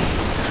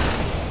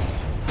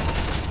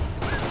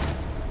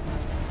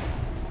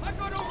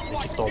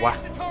กี่ตัววะ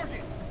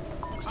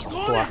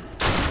2 ตัว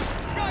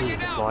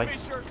ร้อย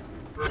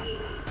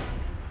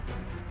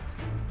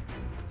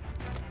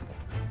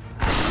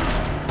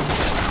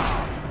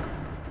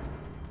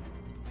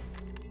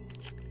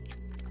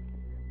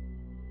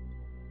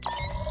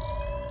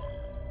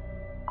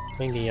ไ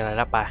ม่มีอะไรแ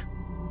ล้วป่ะ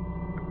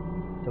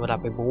จะเวลา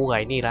ไปบู๊ไง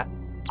นี่ละ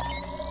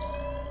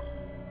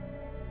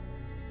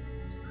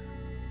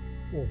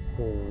โอ้โห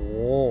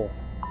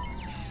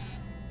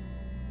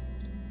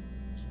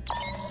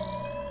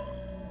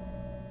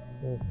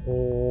โอ้โห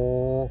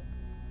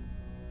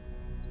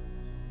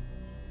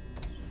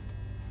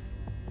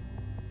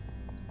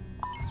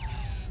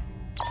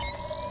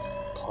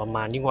ทรม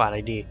านยิ่งกว่าอะไร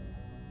ดี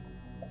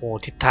โห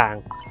ทิศทาง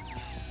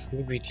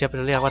นี่วิเทียบ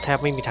เรียกว่าแทบ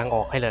ไม่มีทางอ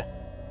อกให้เลย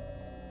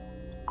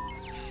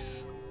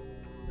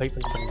เฮ้ยมั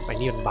นไป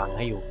นี่มันบัง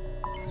ให้อยู่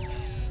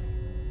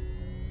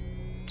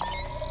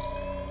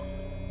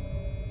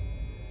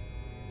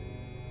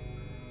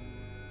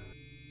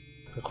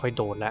ค่อยๆโ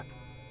ดนแล้ว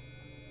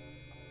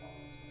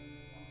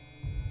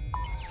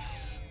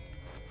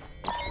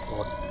โด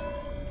น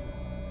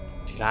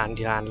ทีละอั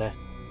นเลย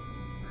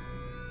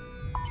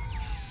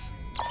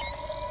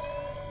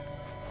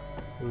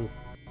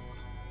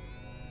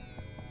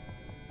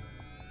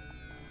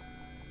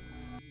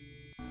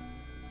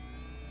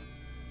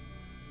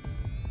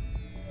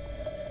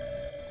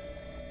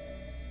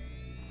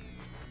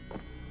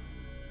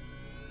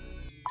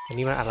อัน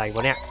นี้มันอะไรว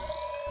ะเนี่ย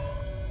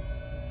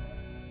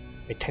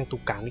ไอ้แท่งตร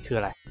งกลางนี่คือ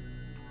อะไร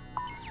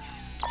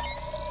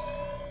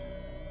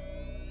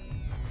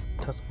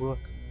ถ้าสมมติว่า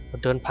เรา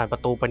เดินผ่านปร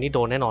ะตูไปนี่โด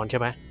นแน่นอนใช่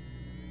ไหม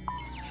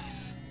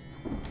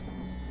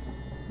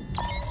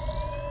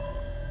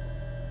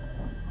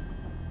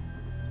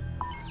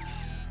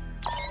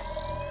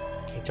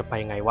จะไป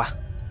ไงวะ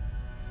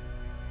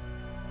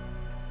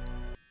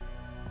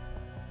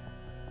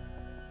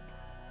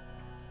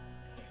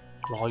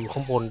รออยู่ข้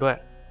างบนด้วย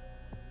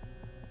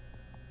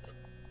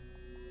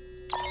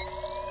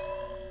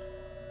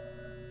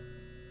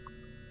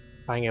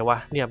ไปไงวะ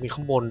เนี่ยมีข้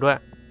างบนด้วย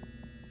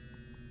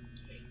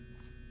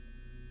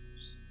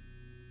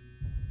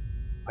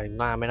ไป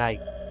หน้าไม่ได้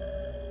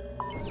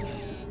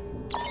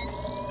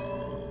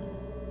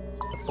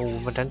ประตู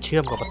มันดันเชื่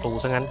อมกับประตู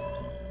ซะงั้น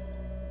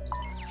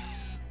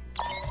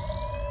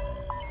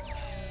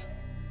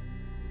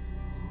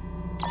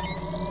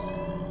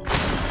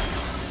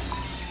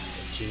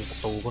จริงประ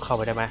ตูก็เข้าไ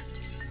ปได้ไหม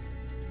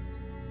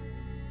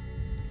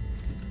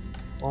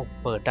โอ้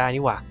เปิดได้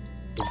นี่หว่า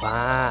ดูบ้า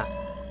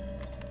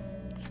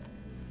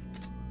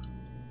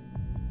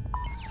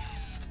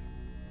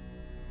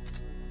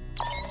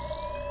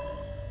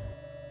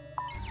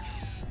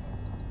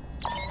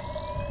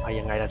ไป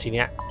ยังไงล่ะทีเ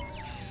นี้ย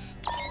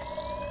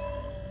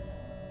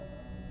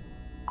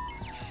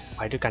ไป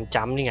ด้วยกัน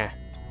จัมป์นี่ไง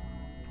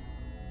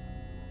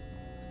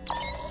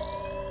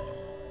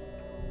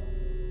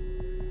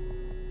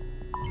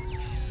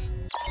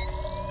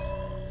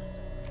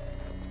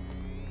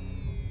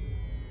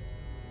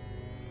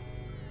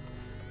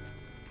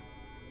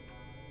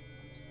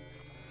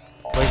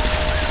เฮ้ย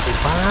ดู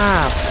บ้า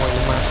ปล่อยล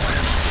งมา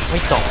ไม่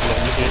ตกลง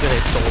เมื่อกี้ก็เล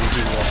ยโดน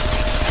ยิงว่ะ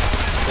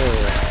โอ้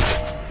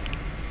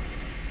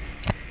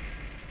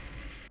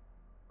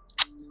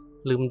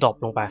ลืมดรอป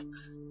ลงไป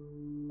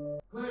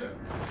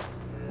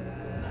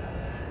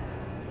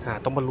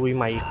ต้องมาลุยใ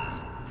หม่อีก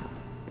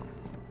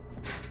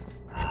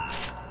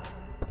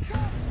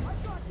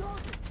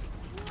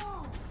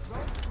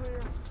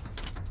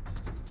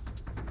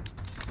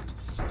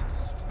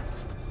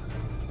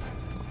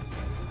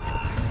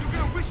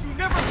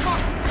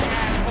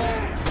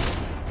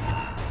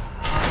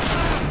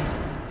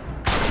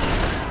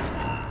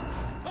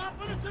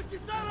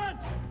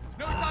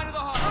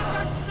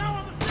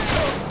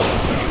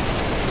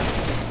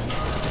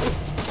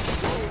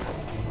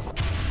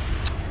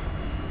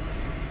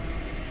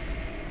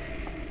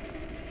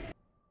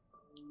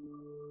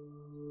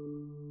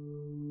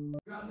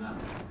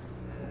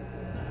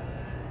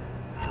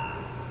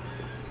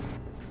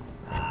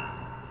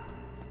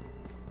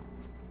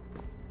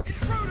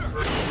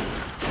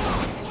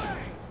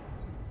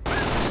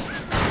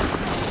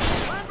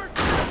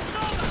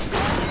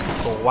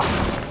ตัววะ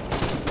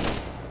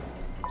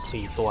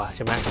4 ตัวใ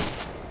ช่ไหม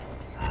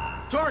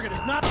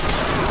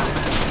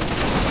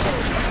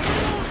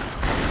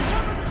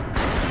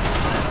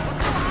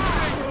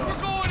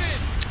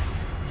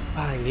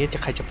อย่างนี้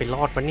ใครจะไปร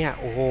อดปะเนี่ย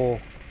โอ้โห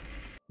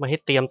มาให้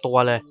เตรียมตัว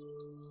เลย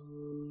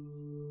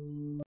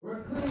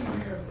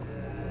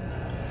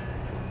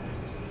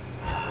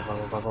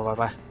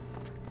ไป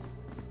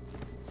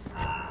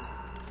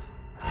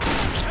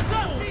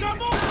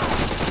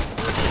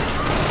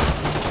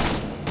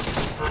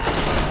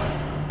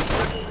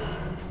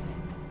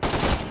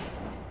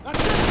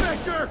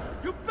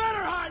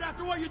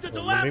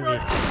มันไม่มี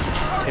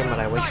เทมอะ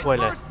ไรไว้ช่วย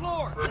เลย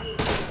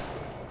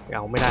เอ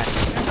าไม่ได้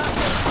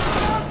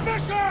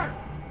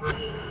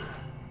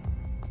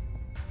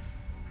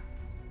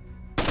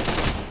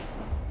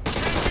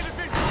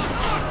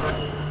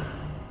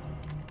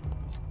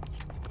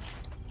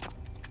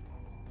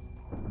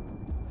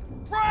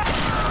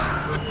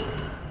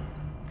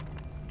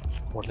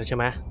หมดเลยใช่ไ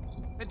หม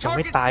ยังไ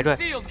ม่ตายด้วย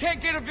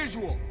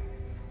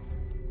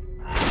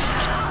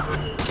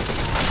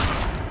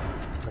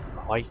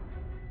ร้อย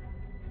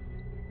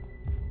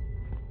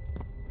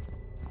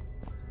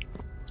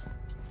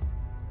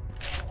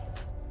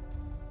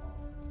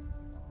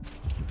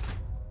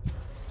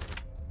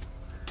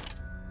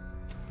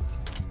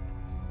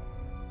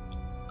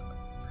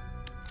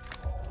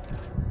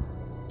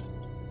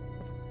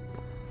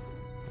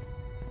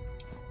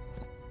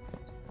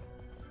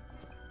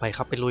ไปค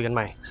รับไปลุยกันให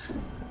ม่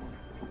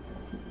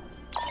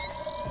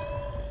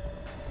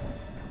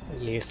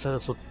เลเซอ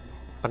ร์สุด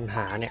ปัญห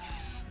าเนี่ย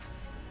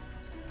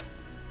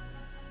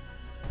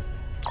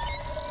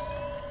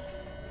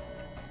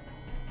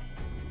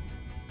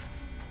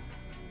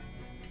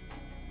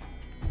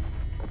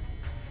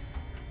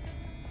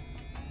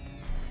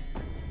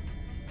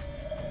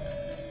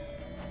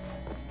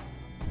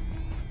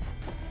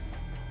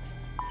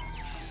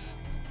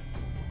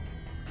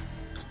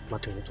มา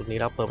ถึงจุดนี้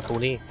แล้วเปิดประตู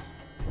นี่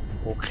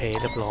โอเค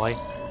เรียบร้อย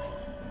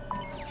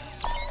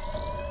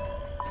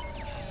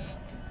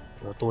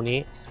ประตูนี้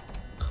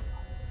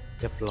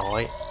เรียบร้อ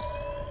ย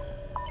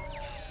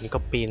นี่ก็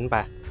ปีนไป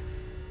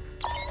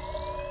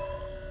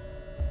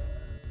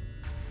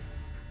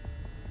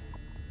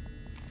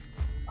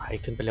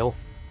ขึ้นไปเร็ว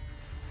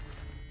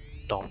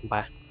ดอกไป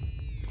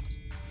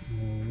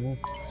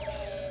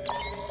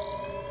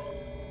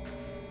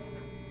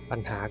ปัญ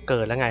หาเกิ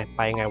ดแล้วไงไ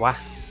ปไงวะ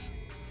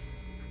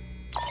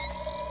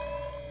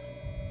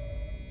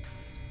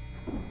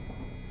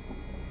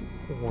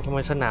โอ้โหทำไม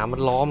สนามมั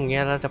นล้อมอย่างเ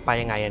งี้ยแล้วจะไป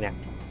ยังไงอะเนี่ย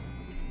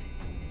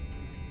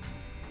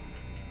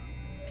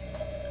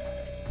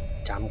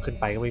จำขึ้น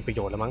ไปก็ไม่มีประโ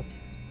ยชน์แล้วมั้ง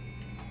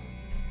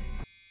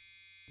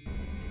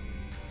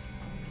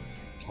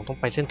เราต้อง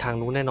ไปเส้นทาง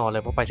นู้นแน่นอนเล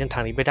ยเพราะไปเส้นทา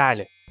งนี้ไม่ได้เ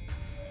ลย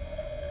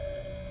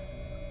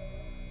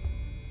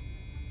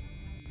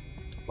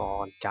ก่อ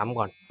นจำ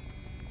ก่อน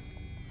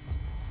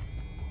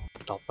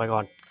ต่อไปก่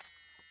อน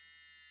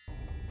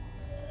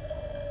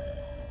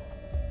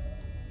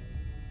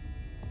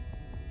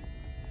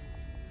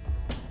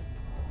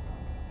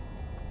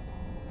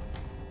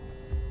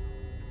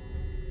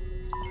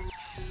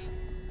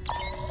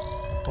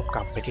ต้องก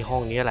ลับไปที่ห้อ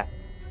งนี้แหละ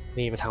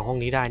นี่ไปทางห้อง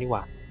นี้ได้นี่ห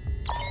ว่า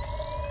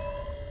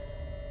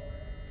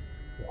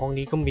ห้อง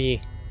นี้ก็มี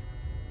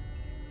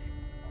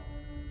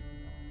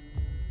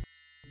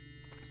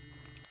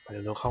ไป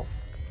เร็วๆเข้า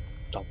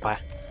ต่อไป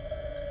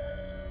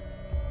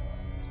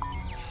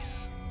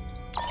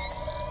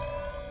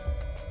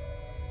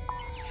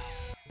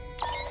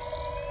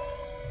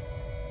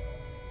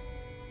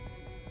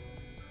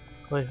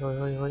เฮ้ยคลื่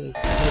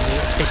นนี้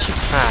ไอชิบ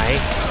หาย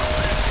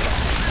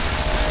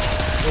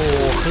โอ้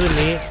คลื่น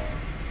นี้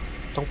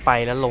ต้องไป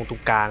แล้วลงตร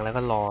งกลางแล้ว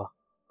ก็รอ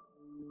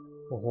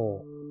โอ้โห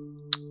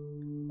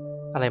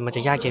อะไรมันจ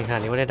ะยากเย็นขนา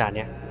ดนี้วะในด่านเ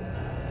นี้ย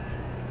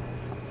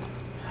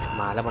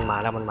มาแล้วมันมา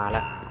แล้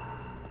ว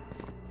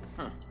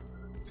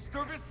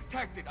Disturbance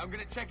detected. I'm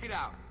gonna check it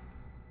out.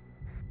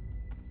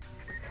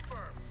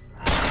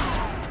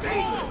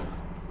 Jesus!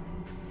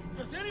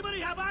 Does anybody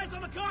have eyes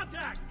on the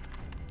contact?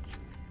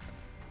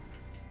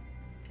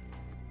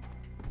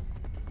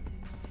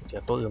 เดี๋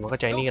ยวตัวอื่นมันก็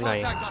ใจนี่กันหน่อย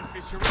No contact on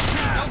Fisher.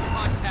 No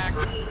contact.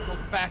 No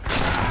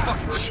bastard.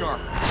 Fucking sharp.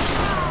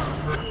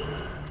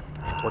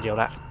 ตัวเดียว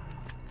ละ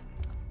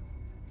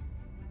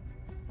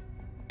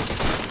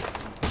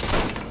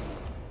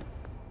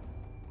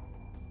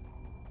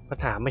ปัญ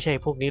หาไม่ใช่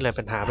พวกนี้เลย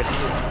ปัญหาเป็น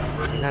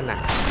นั่นน่ะ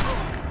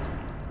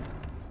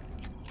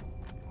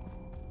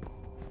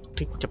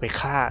ที่กูจะไป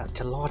ฆ่าจ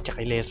ะรอดจากไ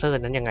อเลเซอร์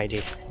นั้นยังไงดี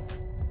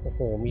โอ้โห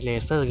มีเล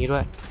เซอร์อย่างนี้ด้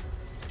วย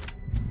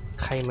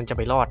ใครมันจะ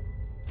ไปรอด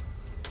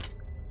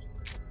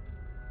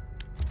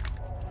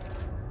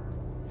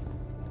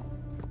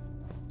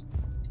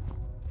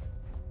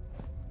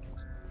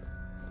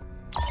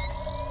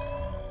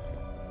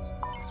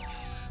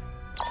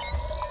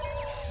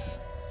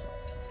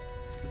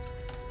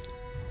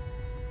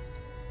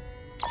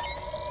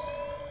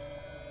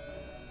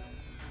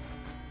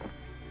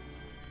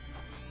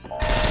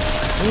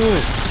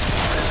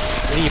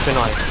รีบไปห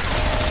น่อย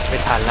ไม่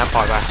ทันแล้วป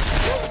ล่อยไป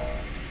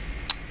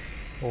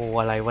โอ้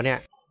อะไรวะเนี่ย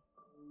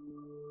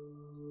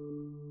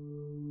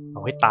เอ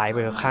าให้ตายไป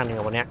ข้างหนึ่ง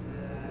วันเนี้ย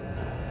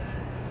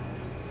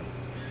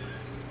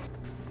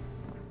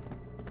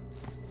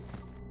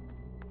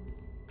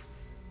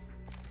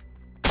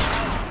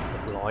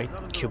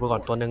100คิวไปก่อ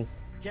นตัวหนึ่ง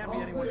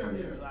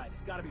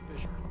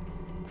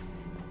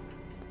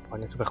วัน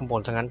นี้คือไปข้างบ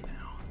นซะงั้น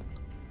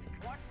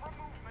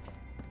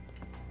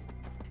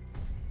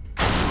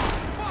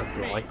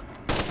100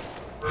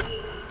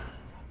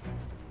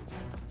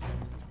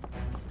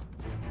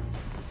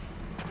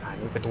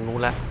นี่ไปตรงนู้น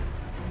แล้ว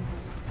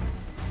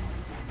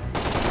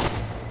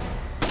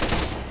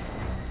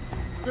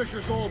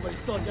Fisher's old, but he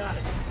still got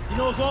it. He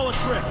knows all the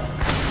tricks.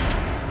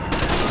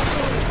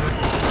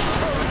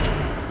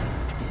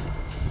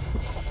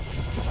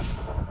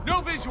 No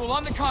visual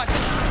on the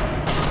contact.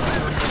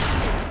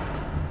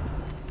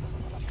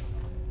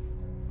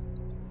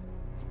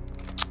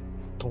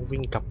 ต้องวิ่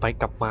งกลับไป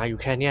กลับมาอยู่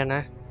แค่เนี้ยน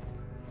ะ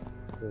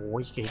โอ้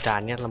ยไอ้ด่า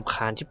นเนี้ยรำค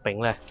าญชิบเป๋ง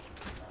เลย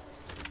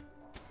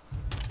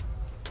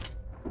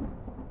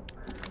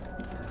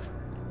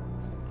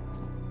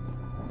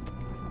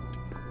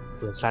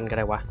ปืนสั้นก็ไ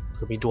ด้วะเ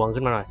ผื่อมีดวง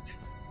ขึ้นมาหน่อย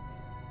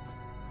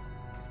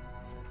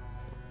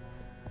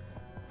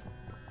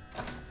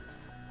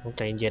ต้องใ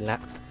จเย็นๆแล้ว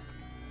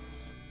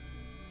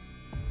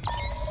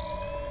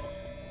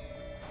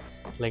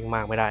เร่งม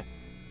ากไม่ได้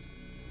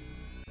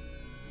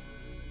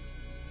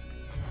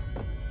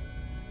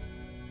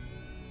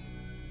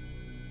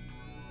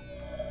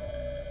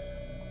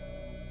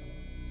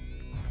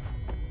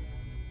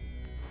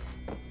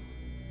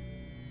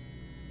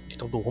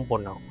ต้องดูข้างบ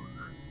นเอา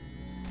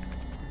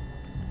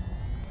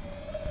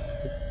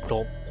โด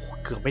บ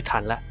เกือบไม่ทั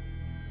นละ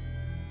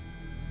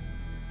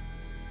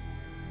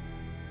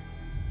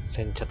เ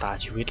ส้นชะตา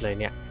ชีวิตเลย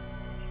เนี่ย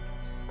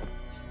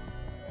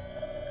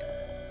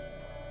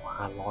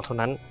รอเท่า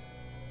นั้น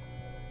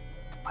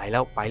ไปแล้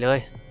วไปเลย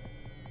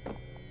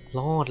ร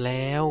อดแ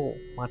ล้ว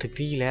มาถึง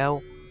ที่แล้ว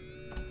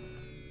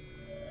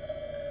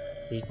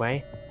อีกไหม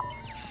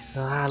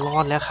รอ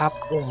ดแล้วครับ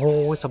โอ้โห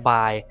สบ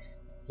าย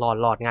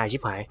รอดง่ายชิ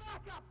บหาย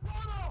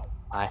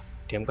ไป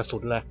เตรียมกระสุ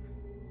นเลย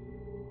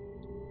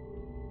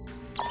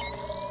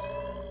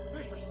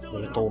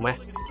มีตัวไหม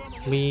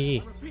มี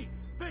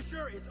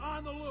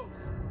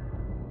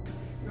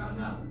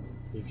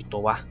กี่ตั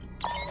ววะ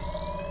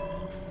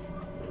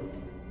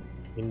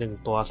มี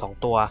1ตัว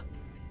2ตัว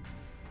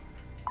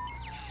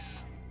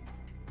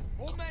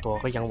ตัว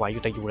ก็ยังไหวอ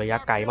ยู่แต่อยู่ระยะ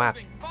ไกลมาก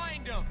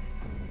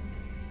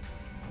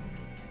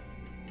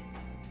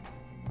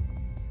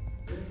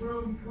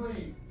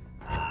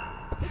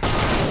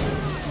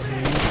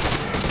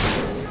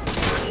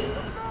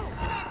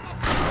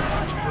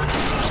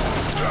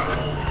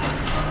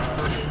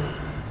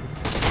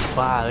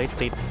บ้าเอ้ย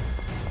ติด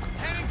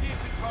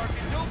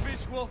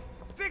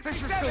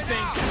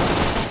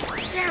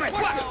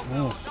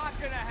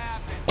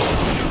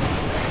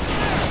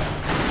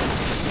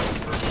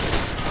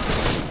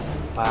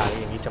บ้า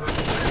อย่างนี้จะ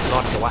รอ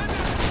ดเหรอวะ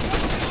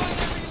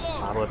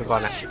ปาเบิร์ดไปก่อ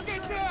นนะ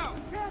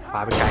ปา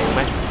ไปไกลไห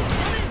ม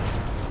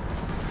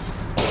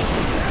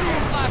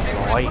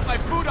ร้อย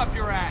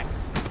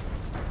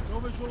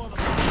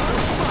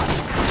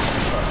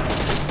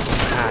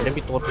เดี๋ยว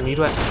มีตัวตรงนี้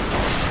ด้วย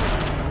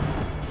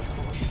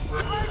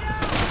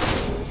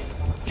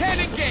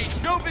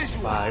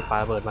ปา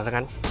เบิร์ดมาซะ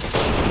งั้น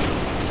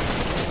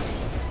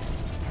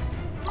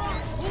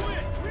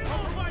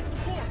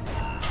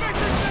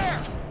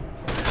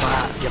ป้า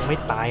ยังไม่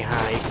ตายห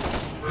าย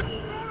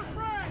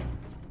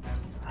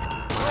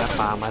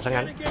ปามาซะ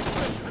งั้น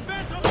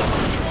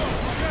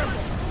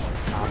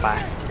ปา ไป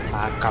ป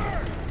ากลับ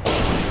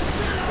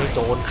ไม่โด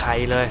นใคร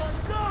เลย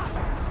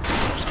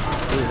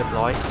เรียบ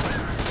ร้อย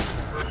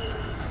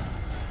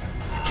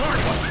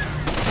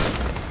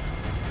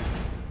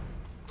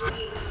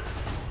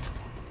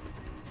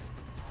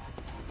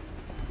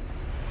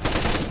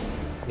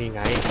นี่ไ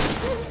ง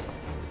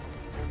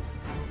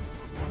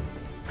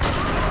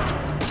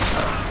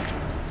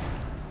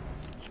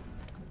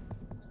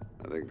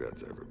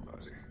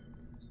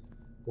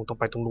ผมต้อง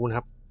ไปตรงนู้นค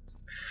รับ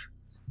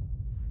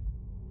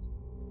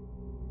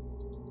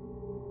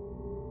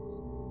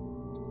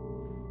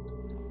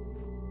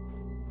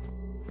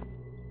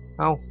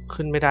เอ้า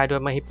ขึ้นไม่ได้ด้ว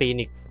ยไม่ให้ปีน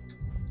อีก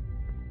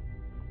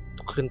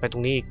ต้องขึ้นไปตร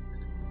งนี้อีก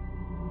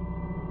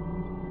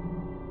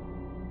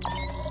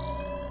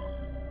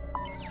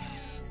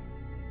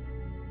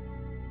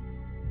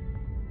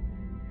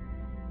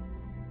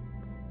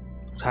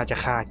ถ้าจะ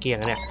ฆ่าเกี้ย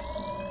งเนี่ย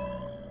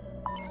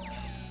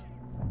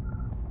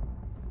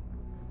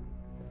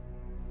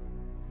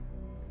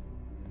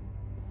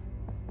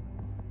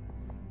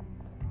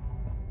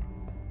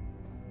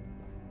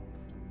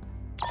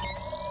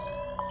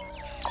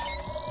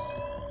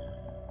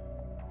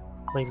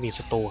ไม่มี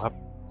ศัตรูครับ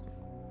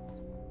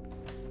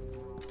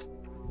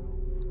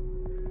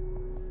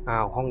อ้า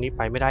วห้องนี้ไ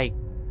ปไม่ได้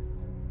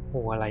โ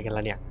อ้อะไรกัน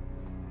ล่ะเนี่ย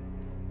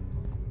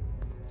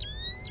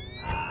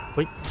เ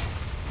ฮ้ย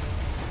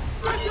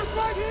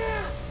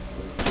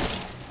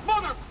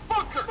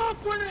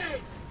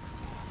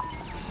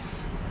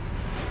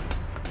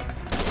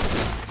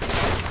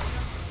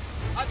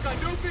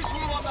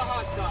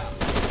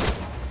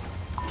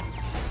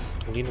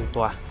ตรงนี้1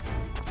 ตัว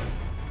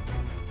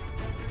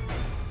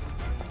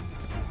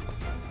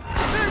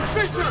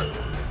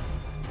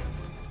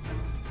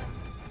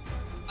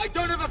I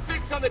don't have a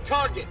fix on the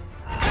target.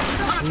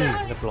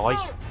 เรียบร้อย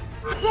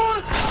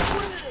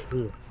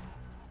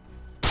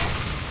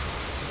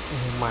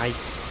ไม่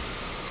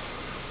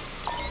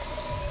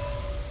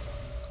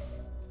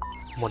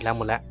หมดแล้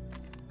ว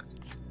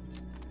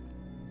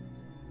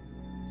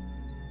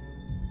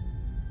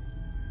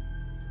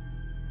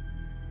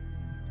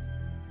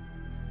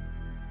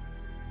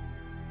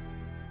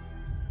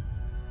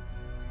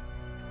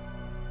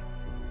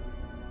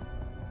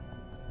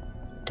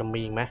จะ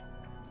มีอีกไหม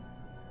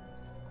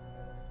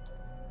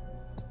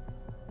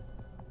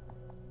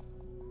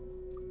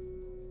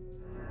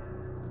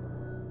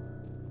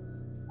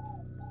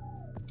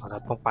เรา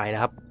ต้องไปแล้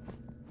วครับ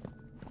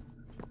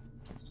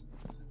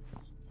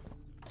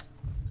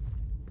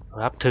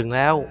ถึงแ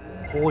ล้ว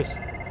โอ้ย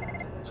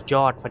สุดย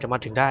อดมันจะมา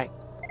ถึงได้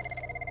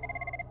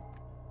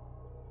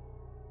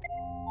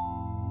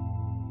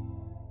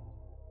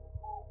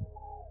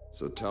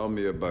So tell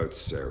me about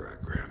Sarah,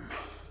 Grim.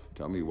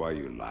 Tell me why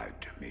you lied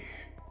to me.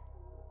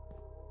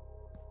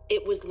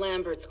 It was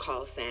Lambert's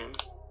call, Sam.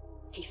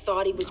 He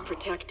thought he was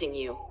protecting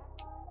you.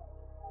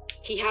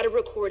 He had a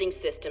recording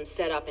system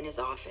set up in his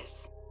office.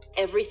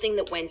 Everything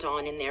that went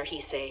on in there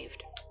he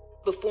saved.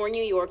 Before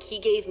New York, he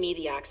gave me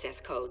the access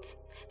codes.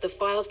 The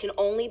files can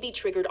only be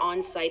triggered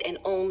on-site and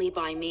only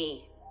by me.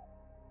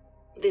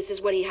 This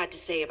is what he had to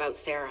say about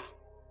Sarah.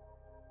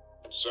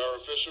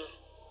 Sarah Fisher,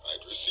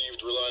 I'd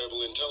received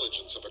reliable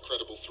intelligence of a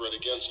credible threat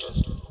against her.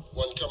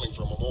 One coming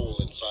from a mole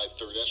inside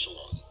Third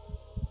Echelon.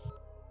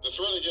 The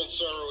threat against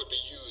Sarah would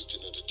be used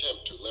in an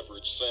attempt to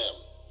leverage Sam.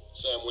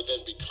 Sam would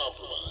then be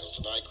compromised,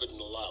 and I couldn't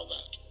allow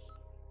that.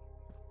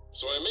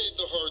 So I made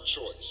the hard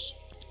choice.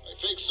 I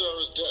faked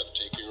Sarah's death,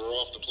 taking her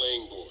off the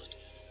playing board.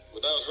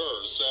 Without her,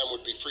 Sam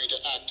would be free to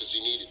act as he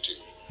needed to.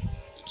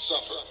 He'd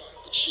suffer,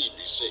 but she'd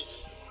be safe.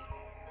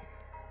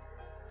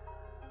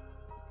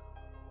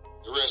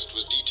 The rest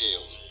was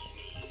detailed.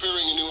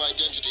 Preparing a new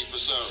identity for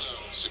Sarah,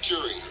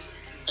 securing her.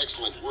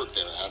 Excellent work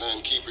there, Anna,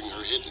 in keeping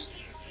her hidden.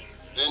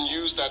 Then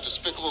used that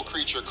despicable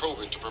creature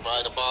Coben to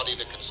provide a body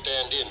that could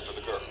stand in for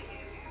the girl.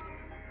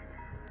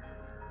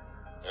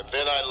 And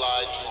then I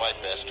lied to my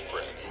best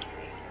friend.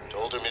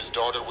 Told him his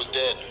daughter was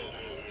dead.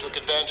 Took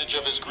advantage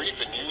of his grief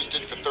and used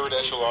it for Third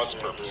Echelon's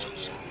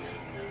purposes.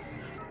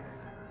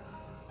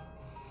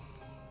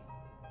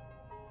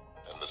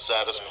 And the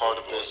saddest part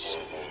of this,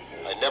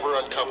 I never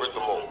uncovered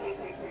the mole.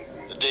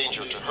 The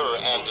danger to her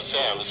and to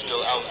Sam is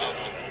still out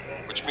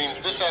there, which means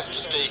this has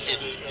to stay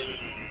hidden.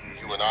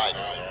 You and I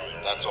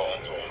know, that's all.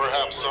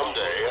 Perhaps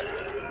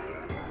someday...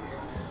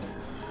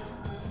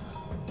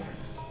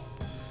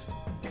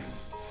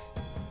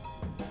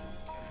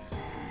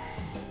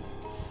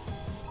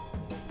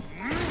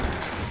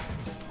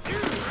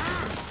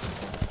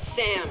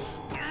 Sam!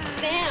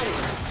 Sam!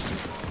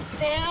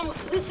 Sam,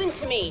 listen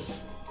to me!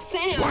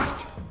 Sam!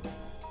 What?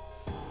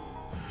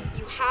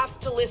 You have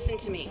to listen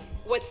to me.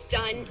 What's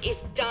done is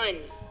done.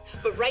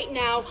 But right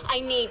now,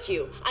 I need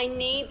you. I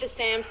need the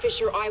Sam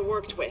Fisher I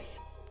worked with.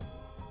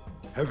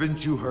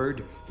 Haven't you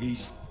heard?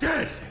 He's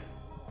dead!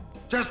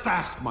 Just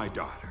ask my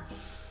daughter.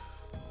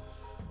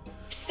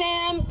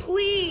 Sam,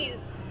 please!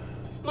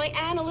 My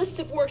analysts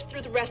have worked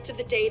through the rest of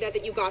the data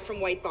that you got from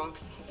White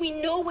Box. We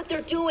know what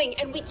they're doing,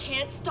 and we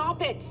can't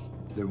stop it.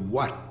 Then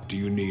what do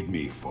you need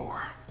me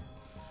for?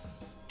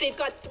 They've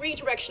got 3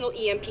 directional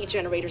EMP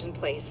generators in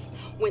place.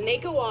 When they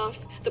go off,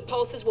 the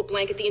pulses will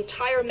blanket the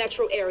entire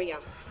metro area.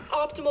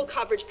 Optimal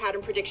coverage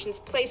pattern predictions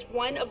place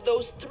one of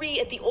those 3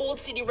 at the old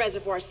city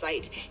reservoir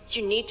site.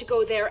 You need to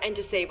go there and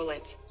disable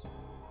it.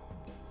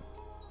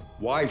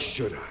 Why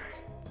should I?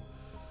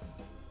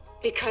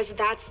 Because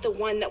that's the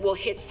one that will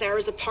hit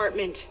Sarah's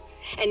apartment.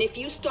 And if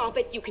you stop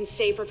it, you can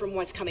save her from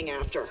what's coming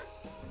after.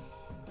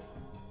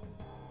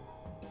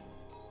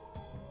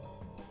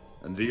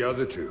 And the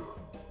other 2?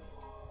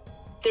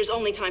 There's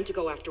only time to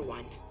go after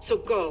one. So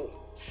go,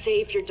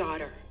 save your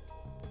daughter.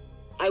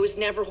 I was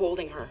never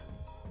holding her.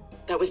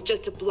 That was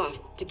just a bluff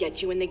to get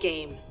you in the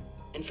game.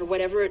 And for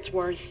whatever it's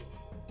worth,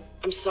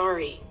 I'm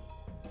sorry.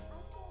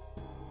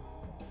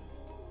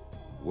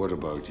 What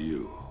about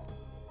you?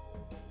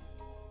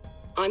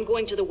 I'm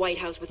going to the White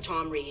House with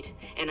Tom Reed,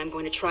 and I'm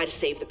going to try to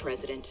save the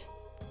president.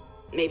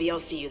 Maybe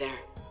I'll see you there.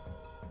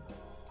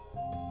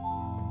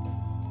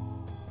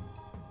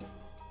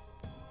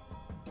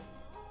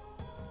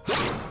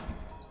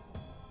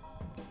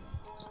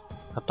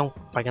 ครับต้อง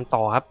ไปกันต่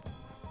อครับ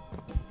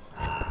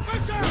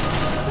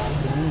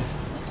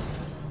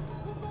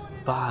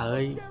บ้าเ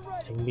อ้ย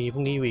ยังมีพ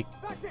วกนี้อยู่อีก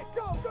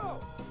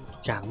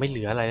อย่างไม่เห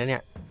ลืออะไรแล้วเนี่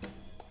ย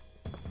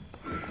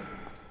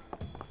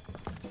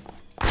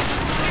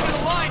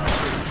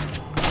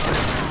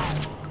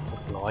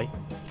ร้อย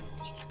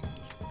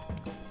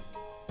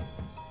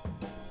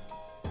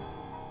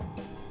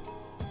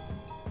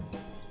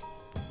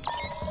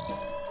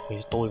มี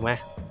ตัวอีกไหม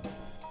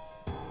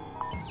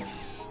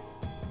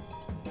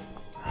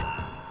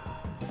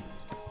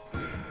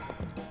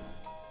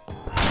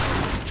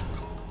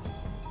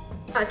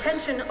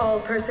Attention all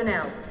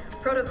personnel.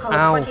 Protocol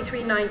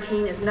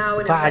 2319 is now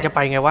in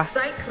effect.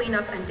 Site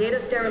cleanup and data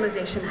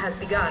sterilization has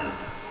begun.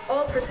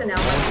 All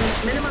personnel must reach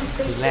minimum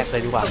safe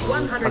distance of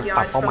 100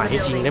 yards from the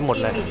building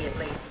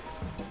immediately.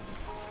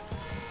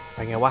 ไป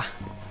ไงวะ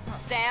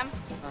Sam,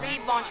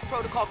 Reed launched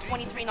Protocol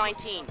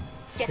 2319.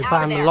 Get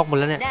out of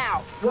there now.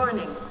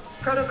 Warning.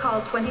 Protocol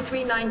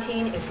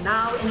 2319 is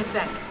now in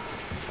effect.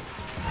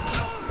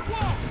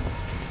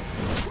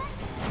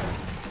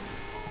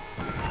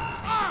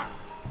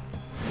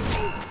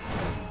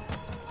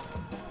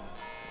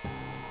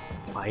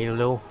 ไป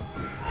เร็ว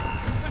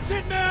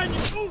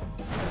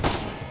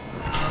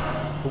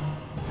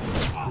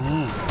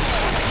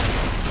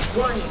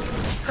Warning.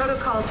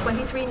 Protocol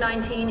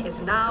 2319 is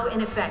now in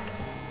effect.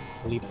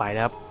 รีบไปแ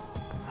ล้วครับ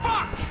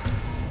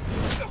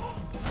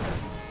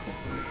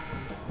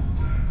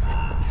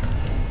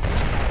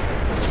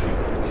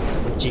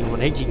มันจริงมัน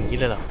ให้ยิงอย่างนี้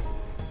เลยเหรอ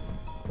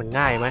มัน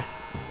ง่ายไหม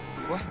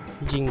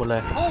ยิงหมดเล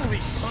ย Holy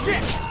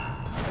shit!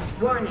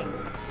 Warning.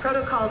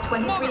 Protocol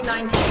 2319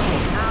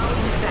 is now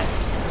in effect.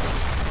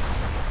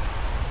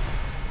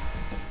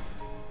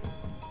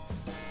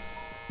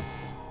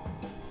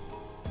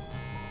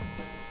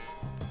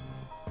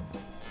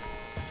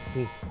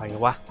 ไปไง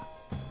วะ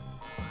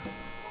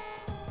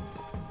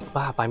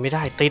บ้าไปไม่ไ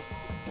ด้ติด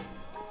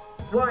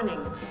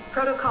Warning.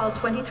 Protocol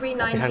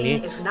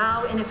 2319 is now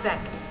in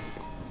effect.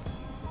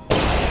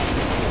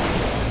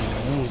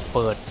 เ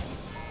ปิด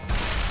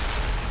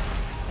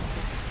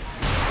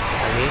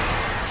ทางนี้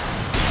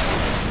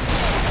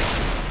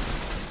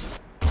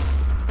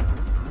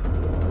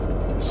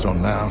So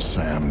now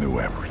Sam knew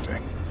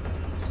everything.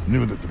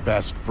 Knew that the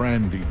best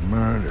friend he'd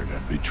murdered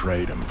had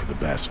betrayed him for the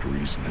best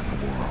reason in the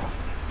world.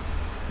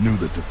 Knew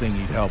that the thing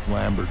he'd helped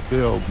Lambert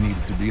build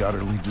needed to be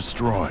utterly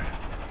destroyed.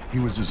 He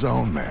was his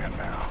own man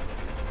now.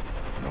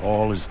 And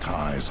all his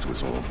ties to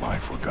his old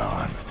life were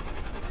gone.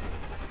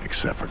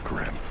 Except for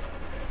Grim.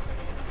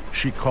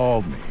 She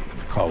called me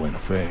to call in a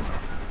favor.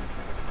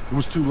 It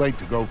was too late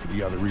to go for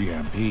the other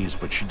EMPs,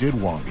 but she did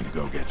want me to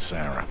go get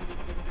Sarah.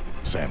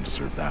 Sam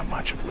deserved that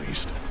much at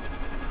least.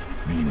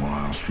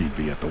 Meanwhile, she'd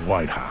be at the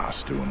White House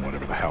doing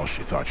whatever the hell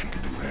she thought she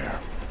could do there.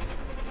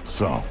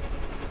 So,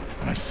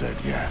 I said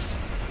yes.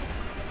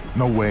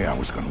 No way I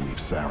was gonna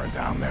leave Sarah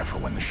down there for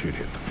when the shit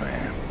hit the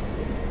fan.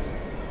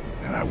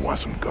 And I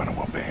wasn't gonna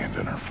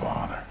abandon her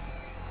father.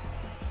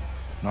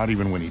 Not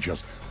even when he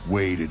just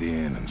waded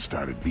in and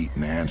started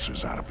beating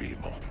answers out of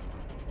people.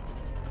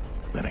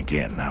 Then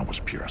again, that was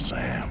pure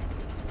Sam.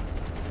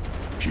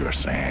 Pure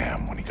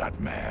Sam when he got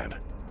mad.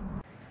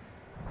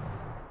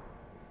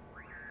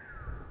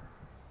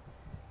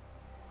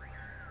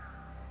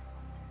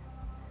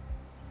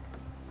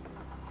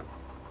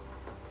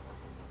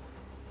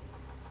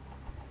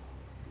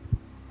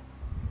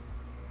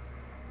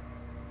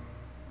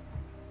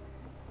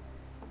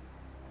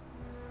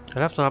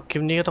ครับสำหรับคลิ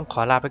ปนี้ก็ต้องข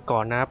อลาไปก่อ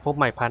นนะครับพบใ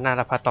หม่พาร์ทหน้าแ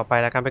ละพาร์ทต่อไป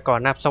แล้วกันไปก่อน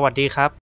นะครับสวัสดีครับ